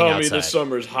try to tell outside. me this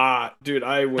summer's hot, dude.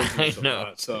 I went through some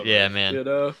hot summers. Yeah, man. You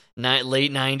know,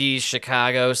 late '90s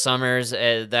Chicago summers.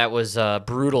 That was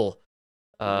brutal.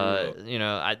 You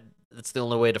know, that's the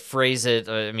only way to phrase it.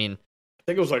 I mean, I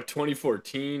think it was like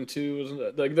 2014 too. Wasn't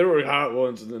it? Like there were hot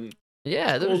ones and then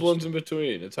there cold was ones in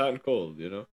between. It's hot and cold. You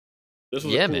know, this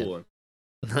was a cool one.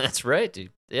 That's right,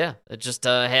 dude. Yeah, it just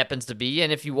happens to be.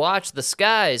 And if you watch the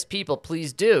skies, people,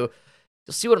 please do.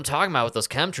 You'll see what I'm talking about with those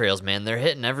chemtrails, man. They're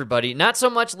hitting everybody. Not so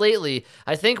much lately.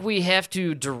 I think we have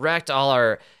to direct all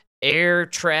our air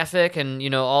traffic and, you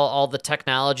know, all the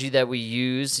technology that we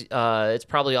use. It's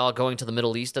probably all going to the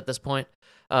Middle East at this point.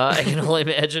 I can only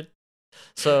imagine.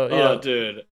 So, yeah.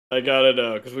 Dude, I gotta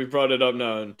know because we brought it up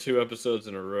now in 2 episodes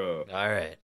in a row. All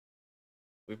right.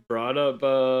 We brought up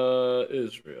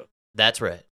Israel. That's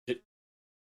right.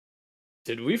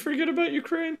 Did we forget about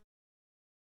Ukraine?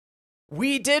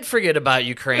 We did forget about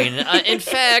Ukraine. In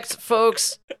fact,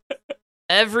 folks,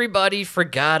 everybody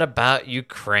forgot about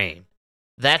Ukraine.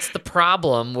 That's the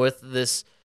problem with this.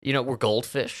 You know, we're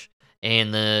goldfish,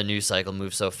 and the news cycle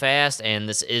moves so fast, and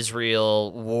this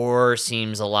Israel war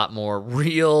seems a lot more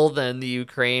real than the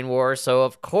Ukraine war. So,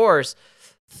 of course,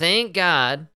 thank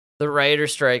God the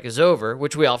writer's strike is over,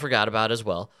 which we all forgot about as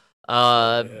well.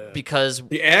 Because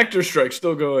the actor strike's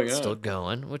still going on. Still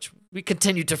going, which we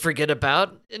continue to forget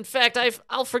about. In fact,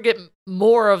 I'll forget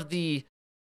more of the...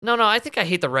 No, I think I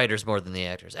hate the writers more than the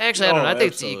actors. Actually, I don't know. I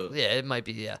think it might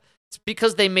be, yeah. It's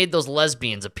because they made those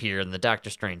lesbians appear in the Doctor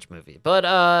Strange movie. But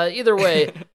either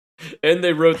way... And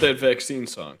they wrote that vaccine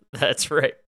song. That's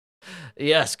right.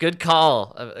 Yes, good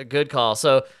call. Good call.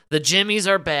 So the Jimmies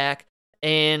are back,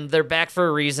 and they're back for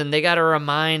a reason. They got to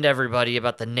remind everybody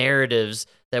about the narratives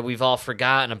that we've all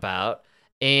forgotten about.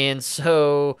 And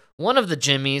so one of the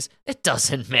Jimmies, it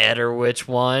doesn't matter which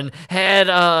one,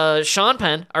 had Sean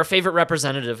Penn, our favorite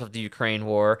representative of the Ukraine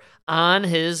war, on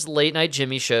his late night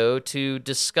Jimmy show to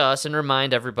discuss and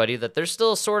remind everybody that there's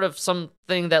still sort of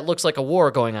something that looks like a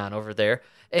war going on over there.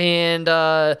 And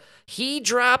he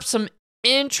dropped some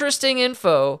interesting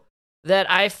info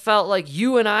that I felt like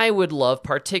you and I would love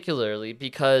particularly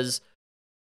because...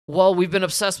 Well, we've been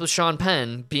obsessed with Sean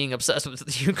Penn being obsessed with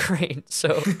the Ukraine.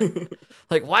 So,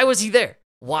 like, why was he there?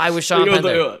 Why was Sean Penn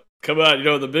there? Come on, you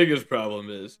know what the biggest problem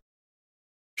is?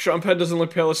 Sean Penn doesn't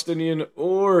look Palestinian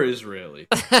or Israeli.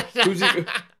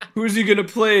 Who's he gonna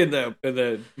play in that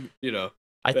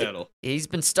battle? He's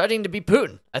been studying to be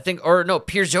Putin.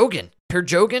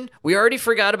 Pirjogan. We already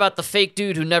forgot about the fake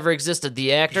dude who never existed,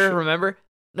 the actor, remember?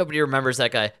 Nobody remembers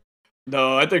that guy.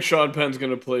 No, I think Sean Penn's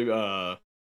gonna play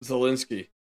Zelensky.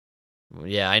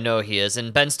 Yeah, I know he is.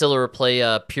 And Ben Stiller will play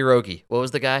Pierogi. What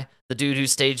was the guy? The dude who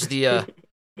staged the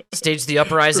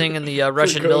uprising in the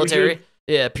Russian military?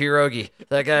 Yeah, Pierogi.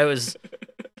 That guy was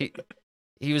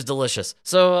he was delicious.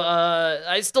 So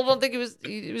I still don't think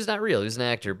he was not real. He was an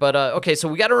actor. But okay, so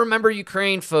we got to remember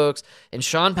Ukraine, folks. And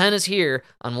Sean Penn is here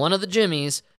on one of the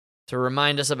Jimmies to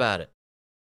remind us about it.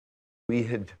 We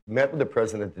had met with the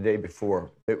president the day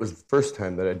before. It was the first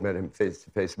time that I'd met him face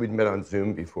to face. We'd met on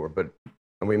Zoom before,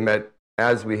 and we met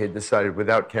as we had decided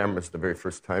without cameras the very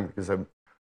first time, because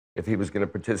if he was going to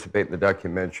participate in the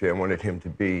documentary, I wanted him to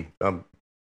be,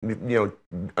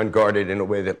 unguarded in a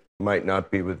way that might not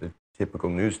be with the typical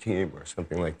news team or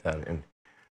something like that.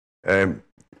 And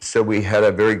so we had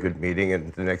a very good meeting,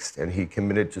 and he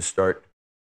committed to start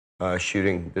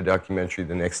shooting the documentary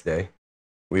the next day.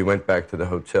 We went back to the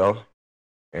hotel.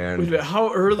 And wait,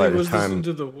 how early was this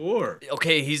into the war?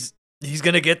 Okay, he's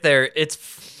gonna get there.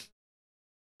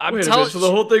 So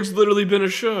the whole thing's literally been a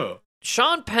show.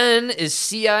 Sean Penn is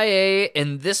CIA,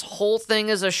 and this whole thing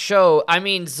is a show. I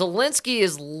mean, Zelensky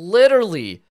is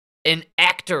literally an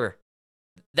actor.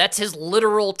 That's his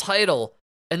literal title.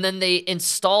 And then they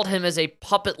installed him as a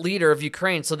puppet leader of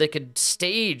Ukraine so they could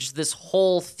stage this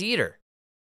whole theater.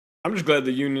 I'm just glad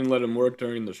the union let him work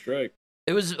during the strike.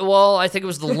 I think it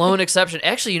was the lone exception.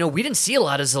 Actually, we didn't see a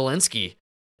lot of Zelensky.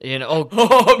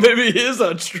 Oh, maybe he is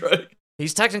on strike.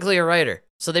 He's technically a writer.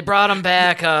 So they brought him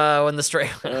back when the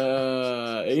strike...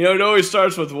 it always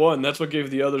starts with one. That's what gave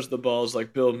the others the balls,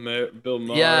 like Bill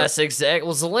Maher. Yes, exactly.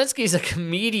 Well, Zelensky's a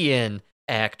comedian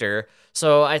actor.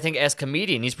 So I think as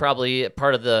comedian, he's probably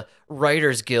part of the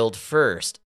Writers Guild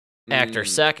first. Actor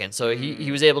second, so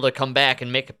he was able to come back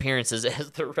and make appearances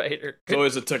as the writer. It's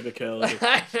always a technicality.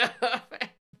 I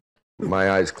know.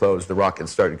 My eyes closed. The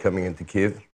rockets started coming into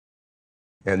Kyiv,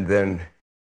 and then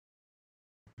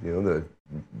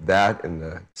that and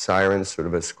the sirens sort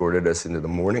of escorted us into the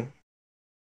morning.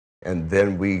 And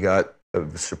then we got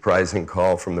a surprising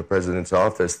call from the president's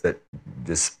office that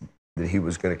he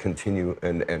was going to continue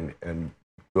and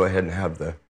go ahead and have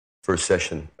the first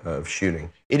session of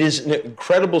shooting. It is an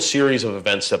incredible series of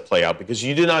events that play out because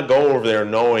you did not go over there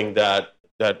knowing that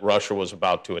Russia was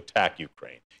about to attack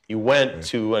Ukraine. You went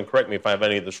to, and correct me if I have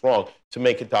any of this wrong, to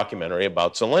make a documentary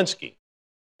about Zelensky.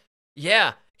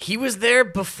 Yeah, he was there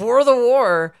before the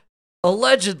war,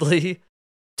 allegedly,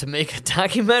 to make a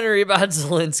documentary about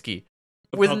Zelensky.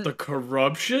 About the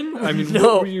corruption? I mean, no,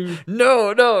 what were you...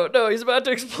 No, he's about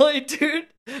to explain, dude.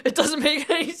 It doesn't make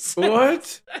any sense.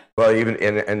 What? Well, even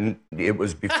and it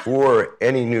was before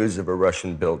any news of a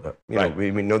Russian buildup.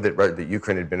 We know that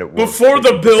Ukraine had been at war. Before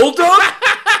the buildup?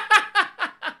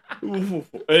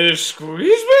 Excuse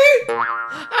me?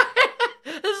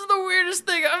 This is the weirdest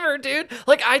thing ever, dude.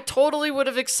 Like, I totally would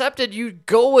have accepted you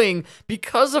going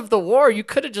because of the war. You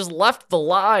could have just left the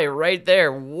lie right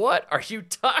there. What are you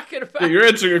talking about? Yeah, you're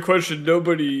answering a question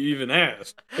nobody even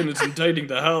asked, and it's indicting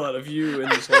the hell out of you in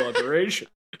this whole operation.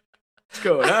 What's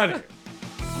going on here?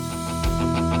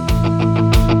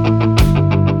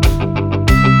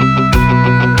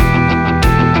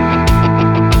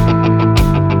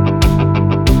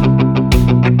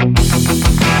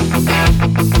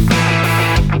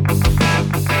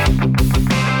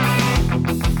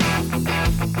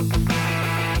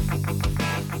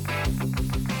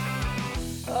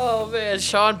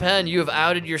 Sean Penn, you have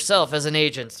outed yourself as an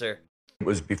agent, sir. It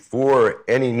was before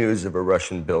any news of a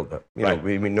Russian buildup.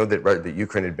 We know that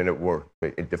Ukraine had been at war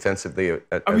defensively.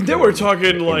 They were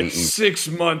talking like 6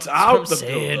 months out. That's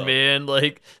what I'm saying, man.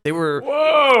 Like they were.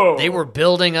 Whoa! They were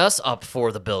building us up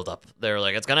for the buildup. They were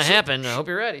like, "It's gonna happen. I hope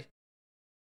you're ready."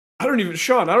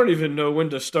 Sean, I don't even know when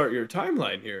to start your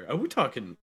timeline here. Are we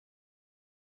talking?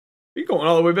 You're going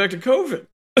all the way back to COVID.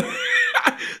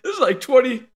 This is like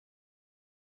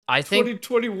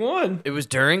 2021. It was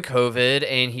during COVID,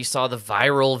 and he saw the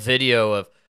viral video of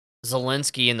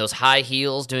Zelensky in those high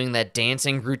heels doing that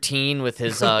dancing routine with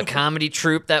his comedy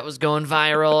troupe that was going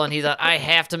viral, and he thought, I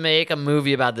have to make a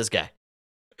movie about this guy.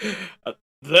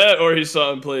 That, or he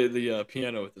saw him play the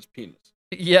piano with his penis.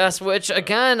 Yes, which,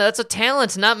 again, that's a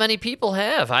talent not many people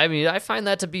have. I mean, I find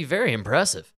that to be very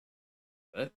impressive.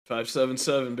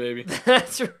 577, baby.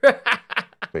 That's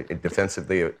right.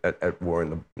 Defensively at war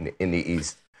in the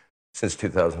East since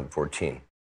 2014.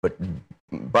 But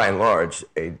by and large,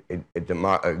 a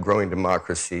growing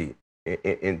democracy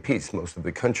in peace, most of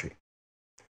the country.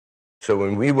 So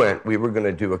when we went, we were going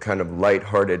to do a kind of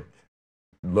lighthearted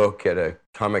look at a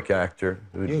comic actor.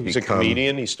 He's a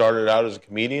comedian. He started out as a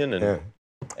comedian and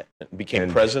became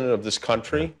president of this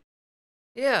country.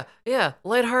 Yeah,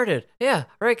 lighthearted. Yeah,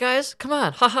 right, guys? Come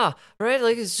on, haha, right?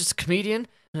 Like, he's just a comedian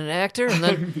and an actor, and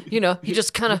then, he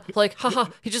just kind of, like, haha,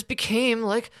 he just became,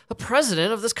 like, a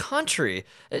president of this country.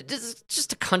 It's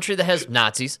just a country that has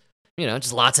Nazis.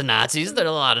 Just lots of Nazis. There are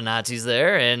a lot of Nazis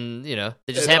there, and,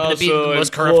 they just happen to be the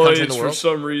most corrupt country in the world. For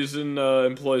some reason,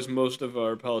 employs most of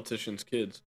our politicians'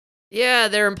 kids. Yeah,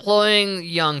 they're employing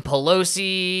young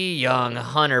Pelosi, young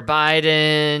Hunter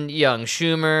Biden, young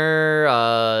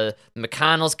Schumer,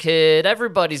 McConnell's kid.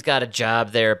 Everybody's got a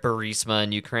job there at Burisma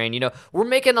in Ukraine. We're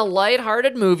making a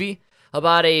lighthearted movie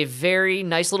about a very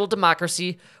nice little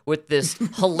democracy with this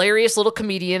hilarious little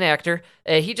comedian actor.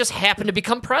 He just happened to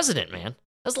become president, man.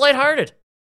 That's lighthearted.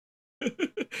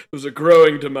 It was a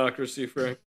growing democracy,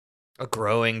 Frank. A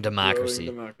growing democracy.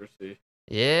 Growing democracy.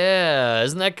 Yeah,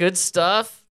 isn't that good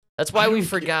stuff? That's why we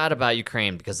forgot about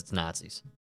Ukraine, because it's Nazis.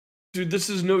 Dude,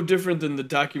 this is no different than the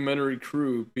documentary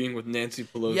crew being with Nancy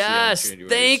Pelosi. Yes, on January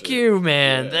thank 6th. you,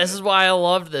 man. Yeah. This is why I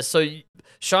loved this. So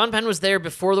Sean Penn was there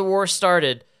before the war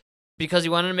started because he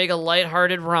wanted to make a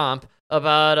lighthearted romp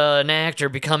about an actor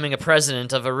becoming a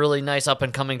president of a really nice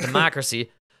up-and-coming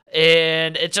democracy.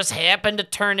 And it just happened to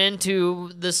turn into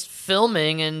this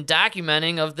filming and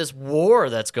documenting of this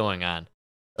war that's going on,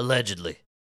 allegedly.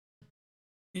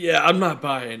 Yeah, I'm not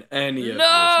buying any of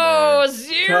No, this,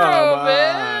 man. zero,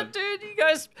 man. Dude, you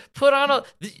guys put on a...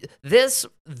 This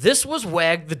was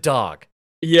Wag the Dog.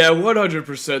 Yeah,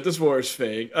 100%. This war is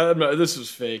fake. This was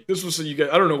fake. This was so you guys...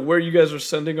 I don't know where you guys are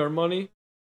sending our money,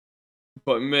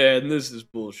 but man, this is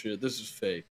bullshit. This is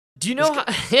fake. Do you know how...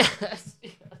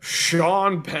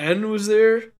 Sean Penn was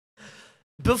there?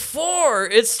 Before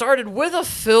it started with a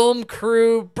film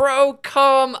crew, bro,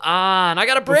 come on. I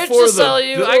got a bridge to sell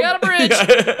you. I got a bridge.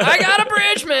 I got a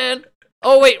bridge, man.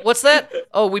 Oh, wait, what's that?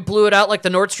 Oh, we blew it out like the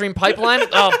Nord Stream pipeline?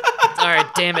 Oh, all right,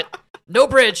 damn it. No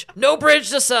bridge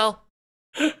to sell.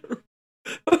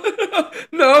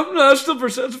 No, it's still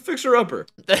it's a fixer-upper.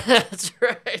 That's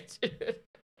right, dude.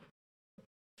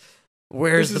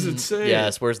 Where's This is insane.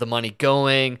 Yes, where's the money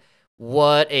going?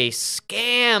 What a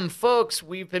scam, folks.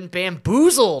 We've been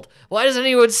bamboozled. Why doesn't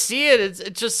anyone see it?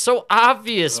 It's just so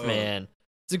obvious, man.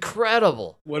 It's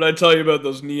incredible. What'd I tell you about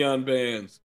those neon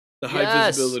bands? The high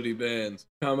Yes. visibility bands.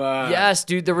 Come on. Yes,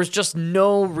 dude, there was just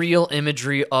no real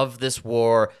imagery of this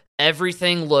war.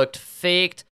 Everything looked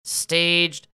faked,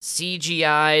 staged,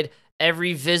 CGI'd.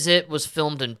 Every visit was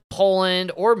filmed in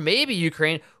Poland or maybe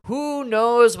Ukraine. Who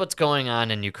knows what's going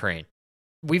on in Ukraine?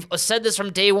 We've said this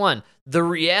from day one. The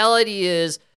reality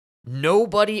is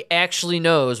nobody actually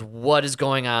knows what is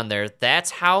going on there. That's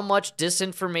how much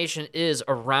disinformation is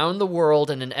around the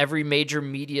world and in every major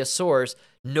media source.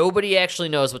 Nobody actually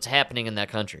knows what's happening in that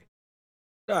country.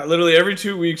 Yeah, literally every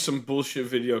 2 weeks, some bullshit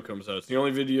video comes out. It's the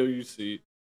only video you see.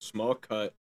 Small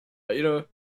cut. You know,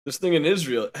 this thing in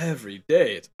Israel, every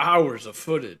day, it's hours of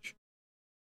footage.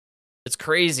 It's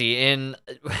crazy. And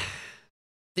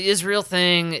the Israel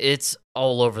thing, it's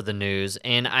all over the news.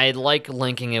 And I like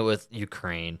linking it with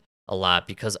Ukraine a lot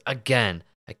because, again,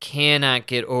 I cannot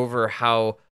get over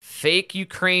how fake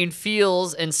Ukraine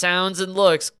feels and sounds and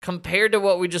looks compared to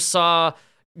what we just saw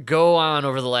go on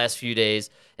over the last few days.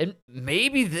 And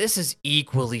maybe this is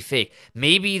equally fake.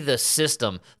 Maybe the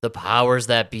system, the powers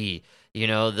that be, the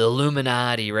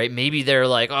Illuminati, right? Maybe they're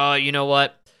like, oh, you know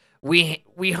what? We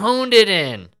honed it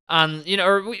in on,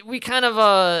 or we kind of,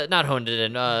 not honed it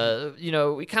in,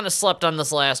 we kind of slept on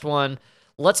this last one.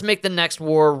 Let's make the next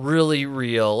war really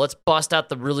real. Let's bust out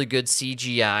the really good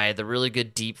CGI, the really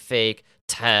good deep fake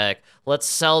tech. Let's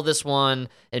sell this one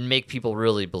and make people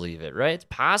really believe it, right? It's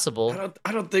possible.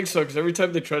 I don't think so, because every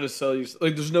time they try to sell you,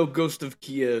 like, there's no Ghost of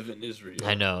Kiev in Israel.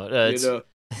 I know.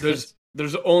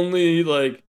 There's only,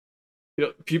 like,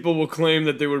 people will claim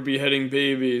that they were beheading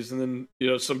babies, and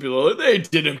then, some people are like, they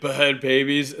didn't behead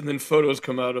babies, and then photos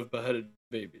come out of beheaded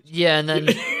babies. Yeah, and then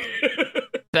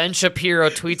Ben Shapiro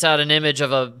tweets out an image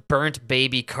of a burnt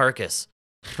baby carcass,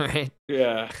 right?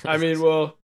 Yeah, I mean,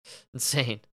 well...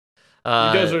 Insane. You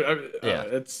guys are...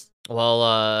 it's... Well,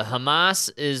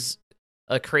 Hamas is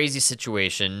a crazy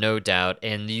situation, no doubt,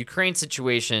 and the Ukraine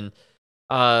situation,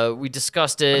 we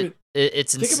discussed it.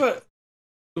 It's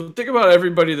Think about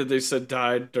everybody that they said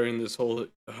died during this whole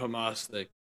Hamas thing.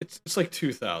 It's like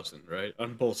 2,000, right?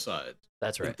 On both sides.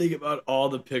 That's right. And think about all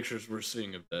the pictures we're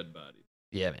seeing of dead bodies.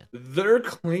 Yeah, man. They're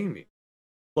claiming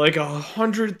like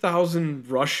 100,000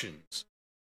 Russians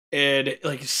and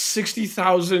like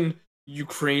 60,000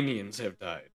 Ukrainians have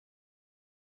died.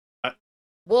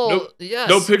 Yes.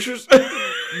 No pictures?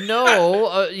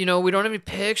 No, we don't have any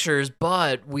pictures,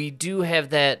 but we do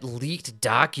have that leaked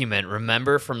document,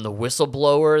 remember, from the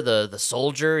whistleblower, the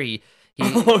soldier. He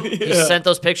sent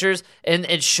those pictures, and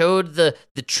it showed the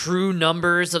true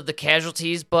numbers of the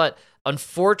casualties, but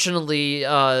unfortunately,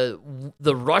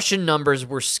 the Russian numbers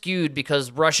were skewed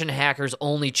because Russian hackers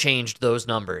only changed those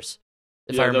numbers,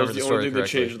 if I remember the story correctly. That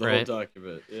was the only thing that changed the whole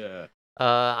document,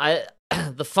 yeah.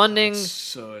 The funding,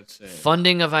 so insane.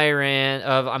 Funding of Iran,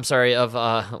 a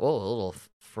little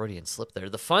Freudian slip there.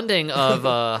 The funding of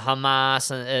Hamas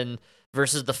and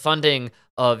versus the funding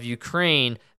of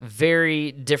Ukraine,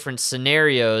 very different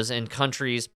scenarios and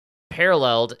countries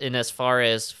paralleled in as far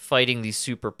as fighting these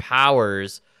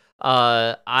superpowers.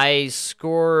 I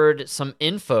scored some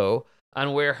info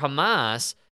on where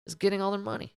Hamas is getting all their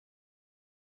money.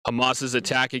 Hamas's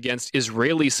attack against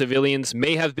Israeli civilians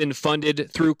may have been funded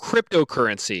through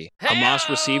cryptocurrency. Hamas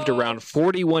received around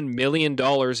 $41 million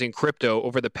in crypto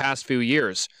over the past few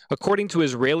years, according to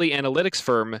Israeli analytics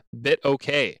firm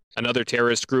BitOK. Another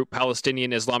terrorist group,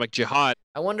 Palestinian Islamic Jihad.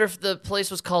 I wonder if the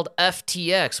place was called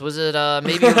FTX. Was it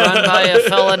maybe run by a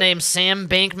fella named Sam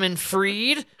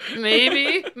Bankman-Fried?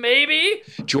 Maybe?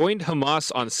 Joined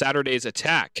Hamas on Saturday's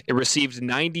attack. It received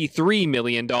 $93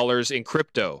 million in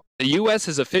crypto. The U.S.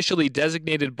 has officially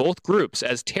designated both groups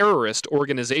as terrorist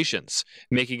organizations,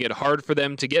 making it hard for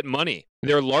them to get money.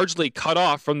 They're largely cut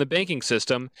off from the banking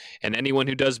system, and anyone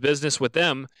who does business with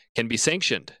them can be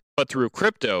sanctioned. But through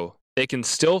crypto, they can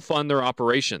still fund their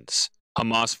operations.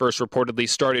 Hamas first reportedly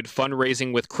started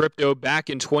fundraising with crypto back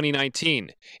in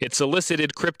 2019. It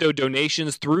solicited crypto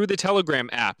donations through the Telegram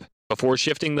app before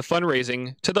shifting the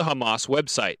fundraising to the Hamas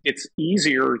website. It's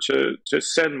easier to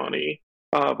send money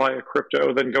via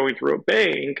crypto than going through a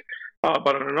bank.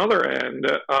 But on another end,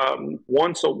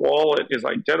 once a wallet is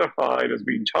identified as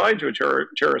being tied to a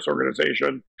terrorist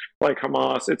organization like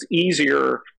Hamas, it's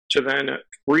easier to then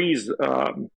freeze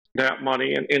that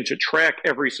money and to track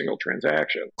every single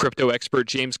transaction. Crypto expert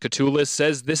James Katoulis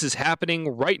says this is happening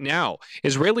right now.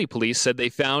 Israeli police said they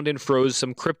found and froze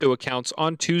some crypto accounts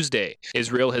on Tuesday.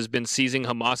 Israel has been seizing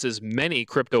Hamas's many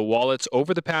crypto wallets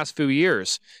over the past few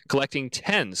years, collecting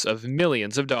tens of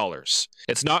millions of dollars.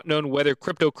 It's not known whether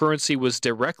cryptocurrency was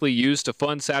directly used to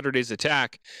fund Saturday's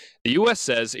attack. The U.S.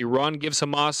 says Iran gives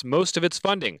Hamas most of its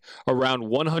funding, around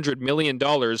 $100 million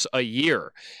a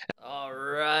year. All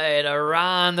right,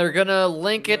 Iran. They're going to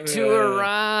link it to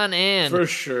Iran. And for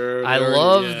sure. I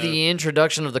love the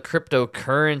introduction of the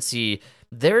cryptocurrency.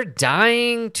 They're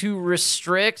dying to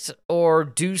restrict or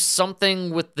do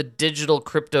something with the digital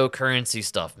cryptocurrency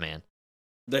stuff, man.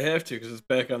 They have to because it's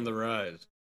back on the rise.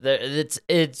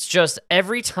 It's just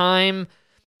every time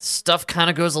stuff kind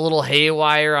of goes a little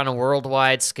haywire on a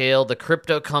worldwide scale, the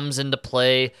crypto comes into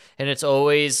play, and it's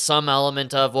always some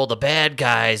element of, well, the bad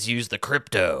guys use the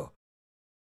crypto.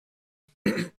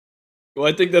 Well,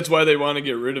 I think that's why they want to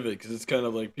get rid of it, because it's kind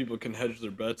of like people can hedge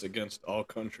their bets against all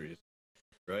countries,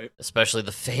 right? Especially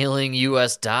the failing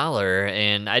U.S. dollar,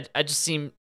 and I just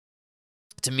to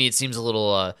me, it seems a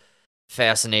little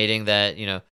fascinating that,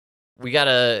 we got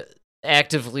to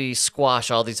actively squash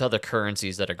all these other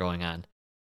currencies that are going on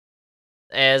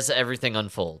as everything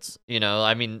unfolds.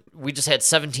 We just had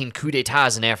 17 coups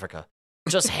d'etats in Africa.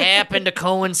 Just happened to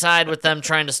coincide with them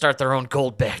trying to start their own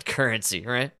gold-backed currency,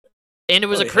 right? And it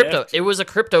was It was a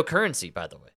cryptocurrency, by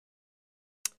the way.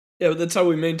 Yeah, but that's how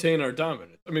we maintain our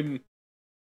dominance. I mean,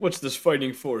 what's this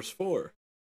fighting force for?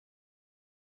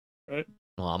 Right?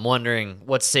 Well, I'm wondering,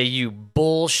 what say you,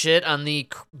 bullshit on the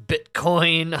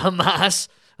Bitcoin Hamas?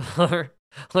 Or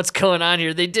what's going on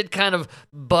here? They did kind of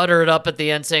butter it up at the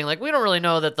end, saying, like, we don't really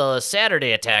know that the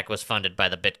Saturday attack was funded by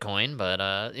the Bitcoin, but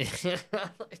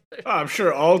I'm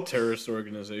sure all terrorist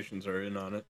organizations are in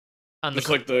on it. Just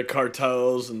like the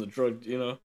cartels and the drug,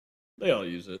 they all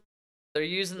use it. They're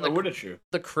using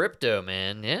the crypto,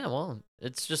 man. Yeah, well,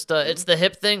 it's just it's the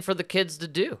hip thing for the kids to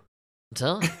do. I'm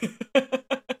telling you.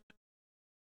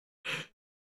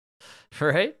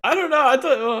 Right? I don't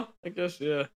know. I guess,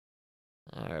 yeah.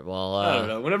 All right, well, I don't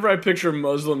know. Whenever I picture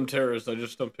Muslim terrorists, I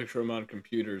just don't picture them on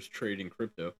computers trading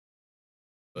crypto.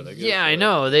 But I guess, yeah, I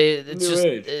know.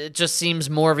 It just seems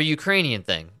more of a Ukrainian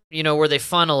thing, where they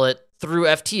funnel it through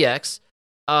FTX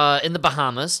in the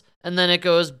Bahamas, and then it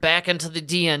goes back into the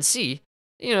DNC,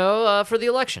 for the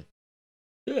election.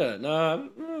 Yeah,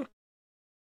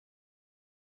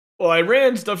 well,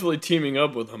 Iran's definitely teaming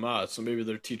up with Hamas, so maybe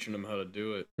they're teaching them how to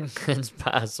do it. It's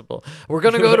possible. We're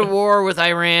going to go to war with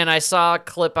Iran. I saw a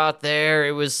clip out there.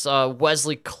 It was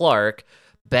Wesley Clark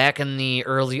back in the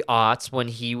early aughts when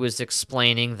he was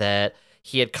explaining that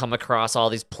he had come across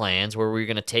all these plans where we were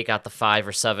going to take out the 5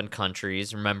 or 7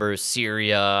 countries. Remember,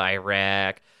 Syria,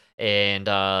 Iraq, and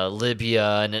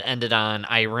Libya, and it ended on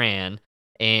Iran.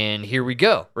 And here we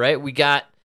go, right? We got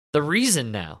the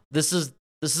reason now. This is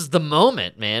the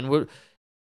moment, man.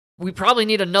 We probably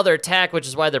need another attack, which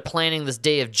is why they're planning this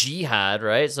day of jihad,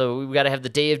 right? So we got to have the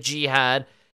day of jihad,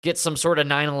 get some sort of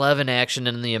 9/11 action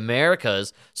in the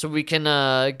Americas, so we can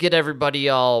get everybody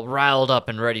all riled up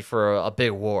and ready for a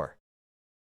big war.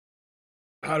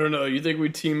 I don't know. You think we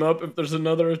team up if there's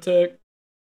another attack?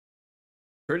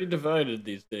 Pretty divided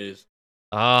these days.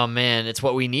 Oh, man, it's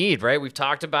what we need, right? We've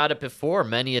talked about it before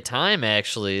many a time,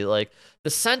 actually. Like, the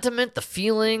sentiment, the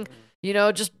feeling,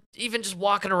 just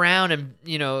walking around and,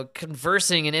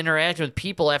 conversing and interacting with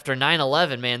people after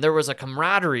 9/11, man, there was a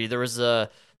camaraderie. There was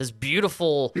this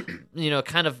beautiful,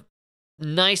 kind of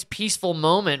nice, peaceful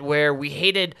moment where we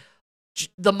hated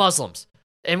the Muslims.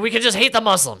 And we could just hate the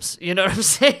Muslims. You know what I'm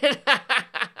saying?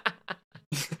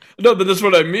 No, but that's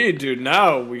what I mean, dude.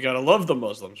 Now we gotta love the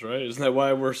Muslims, right? Isn't that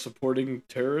why we're supporting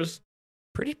terrorists?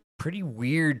 Pretty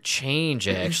weird change,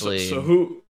 actually. So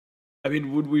who? I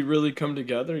mean, would we really come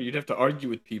together? You'd have to argue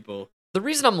with people. The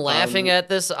reason I'm laughing at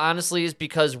this, honestly, is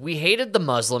because we hated the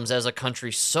Muslims as a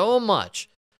country so much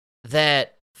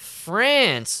that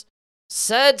France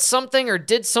said something or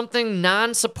did something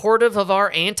non-supportive of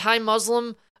our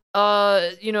anti-Muslim,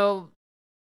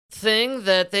 thing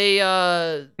that they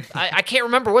I can't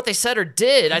remember what they said or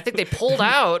did. I think they pulled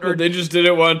out, or they just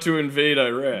didn't want to invade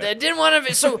Iraq. They didn't want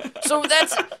to.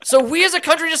 So we as a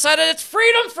country decided it's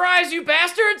freedom fries, you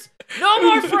bastards. No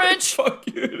more French. Fuck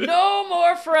you. No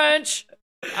more French.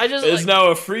 It's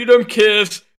now a freedom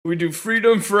kiss. We do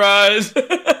freedom fries.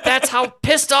 That's how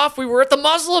pissed off we were at the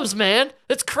Muslims, man.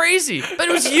 That's crazy. But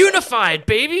it was unified,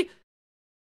 baby.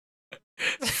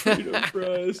 Freedom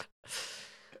fries.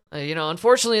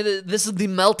 Unfortunately, this is the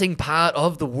melting pot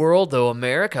of the world, though,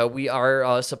 America. We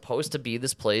are supposed to be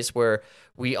this place where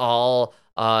we all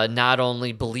not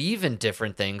only believe in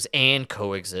different things and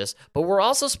coexist, but we're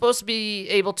also supposed to be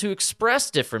able to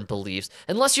express different beliefs.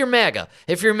 Unless you're MAGA.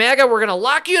 If you're MAGA, we're going to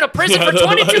lock you in a prison for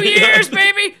 22 years,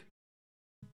 baby!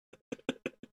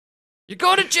 You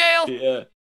go to jail! Yeah.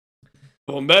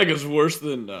 Well, MAGA's worse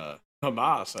than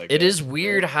Hamas, I guess. It is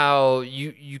weird how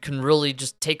you can really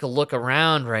just take a look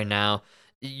around right now.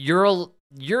 You're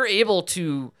able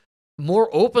to more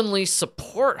openly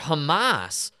support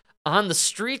Hamas on the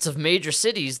streets of major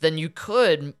cities than you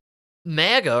could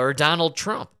MAGA or Donald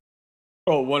Trump.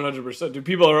 Oh, 100%. Dude,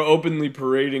 people are openly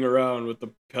parading around with the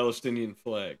Palestinian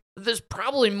flag. There's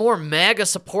probably more MAGA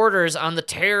supporters on the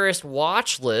terrorist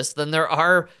watch list than there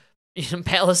are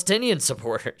Palestinian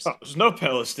supporters. Oh, there's no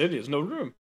Palestinians, no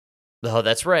room. Oh,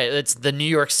 that's right. It's the New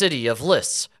York City of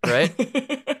lists, right?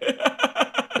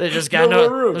 They just got no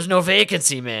room. There's no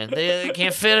vacancy, man. They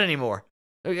can't fit anymore.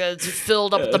 It's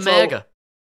filled up with the MAGA.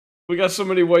 We got so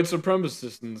many white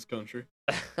supremacists in this country.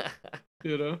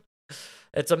 You know?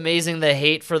 It's amazing the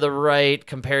hate for the right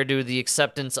compared to the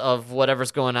acceptance of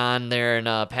whatever's going on there in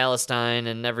Palestine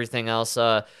and everything else.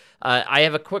 I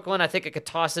have a quick one. I think I could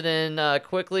toss it in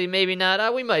quickly. Maybe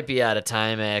not. We might be out of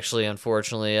time, actually,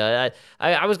 unfortunately.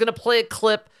 I was going to play a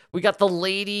clip. We got the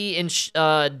lady in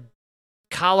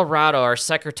Colorado, our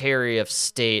Secretary of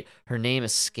State. Her name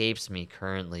escapes me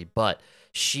currently, but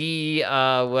she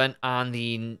went on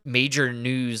the major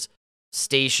news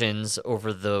stations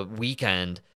over the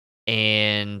weekend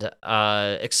and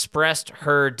expressed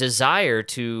her desire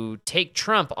to take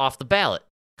Trump off the ballot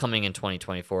coming in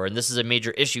 2024. And this is a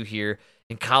major issue here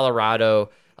in Colorado.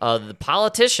 The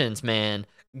politicians, man,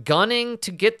 gunning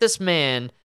to get this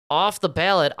man off the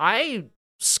ballot. I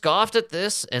scoffed at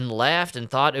this and laughed and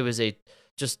thought it was a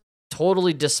just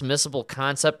totally dismissible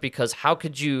concept because how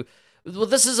could you... Well,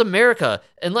 this is America.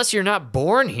 Unless you're not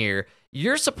born here,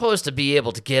 you're supposed to be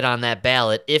able to get on that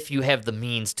ballot if you have the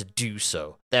means to do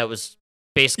so. That was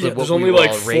basically what we were all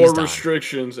raised on. There's only like 4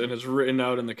 restrictions, and it's written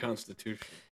out in the Constitution.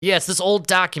 Yeah, it's this old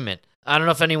document. I don't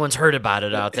know if anyone's heard about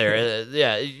it out there.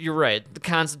 Yeah, you're right. The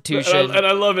Constitution. And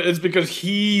I love it. It's because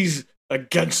he's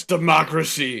against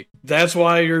democracy. That's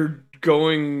why you're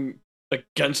going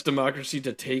against democracy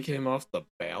to take him off the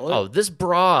ballot? Oh, this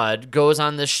broad goes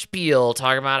on this spiel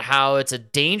talking about how it's a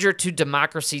danger to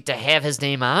democracy to have his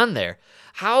name on there.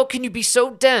 How can you be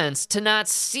so dense to not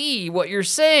see what you're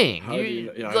saying?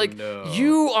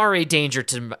 You are a danger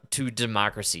to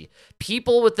democracy.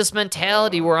 People with this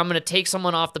mentality where I'm going to take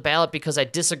someone off the ballot because I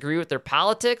disagree with their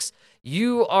politics,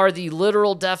 you are the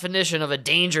literal definition of a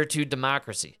danger to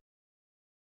democracy.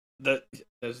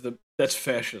 That's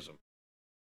fascism.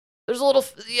 There's a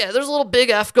little big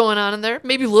F going on in there.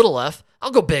 Maybe little F.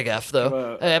 I'll go big F,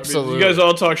 though. Absolutely. You guys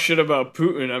all talk shit about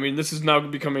Putin. I mean, this is now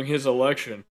becoming his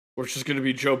election. Or it's just going to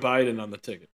be Joe Biden on the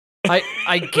ticket.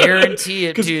 I guarantee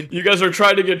it, dude. You guys are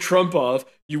trying to get Trump off.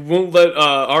 You won't let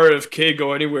RFK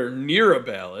go anywhere near a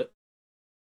ballot.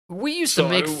 We used to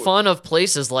make fun of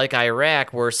places like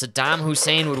Iraq where Saddam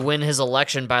Hussein would win his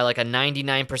election by like a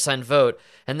 99% vote,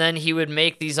 and then he would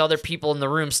make these other people in the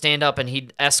room stand up and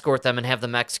he'd escort them and have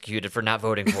them executed for not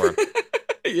voting for him.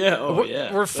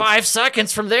 Yeah, We're 5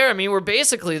 seconds from there. I mean, we're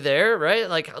basically there, right?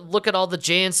 Like, look at all the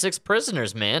JN 6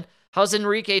 prisoners, man. How's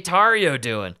Enrique Tarrio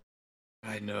doing?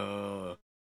 I know.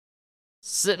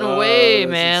 Sitting away,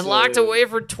 man. Insane. Locked away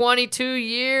for 22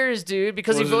 years, dude,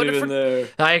 because he voted for... There.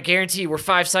 I guarantee we're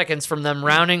 5 seconds from them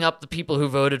rounding up the people who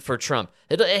voted for Trump.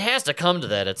 It has to come to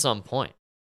that at some point.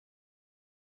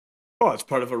 Oh, it's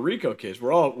part of a RICO case.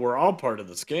 We're all part of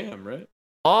the scam, right?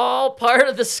 All part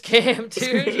of the scam,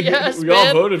 dude. Yes, we man.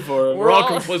 all voted for him. We're all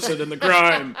complicit in the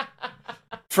crime.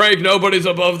 Frank, nobody's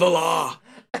above the law.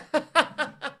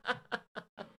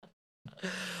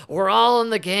 We're all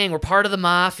in the gang. We're part of the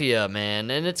mafia, man.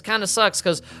 And it kind of sucks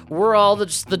because we're all the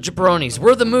jabronis.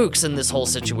 We're the mooks in this whole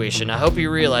situation. I hope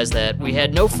you realize that. We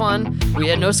had no fun. We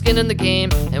had no skin in the game.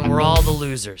 And we're all the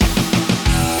losers.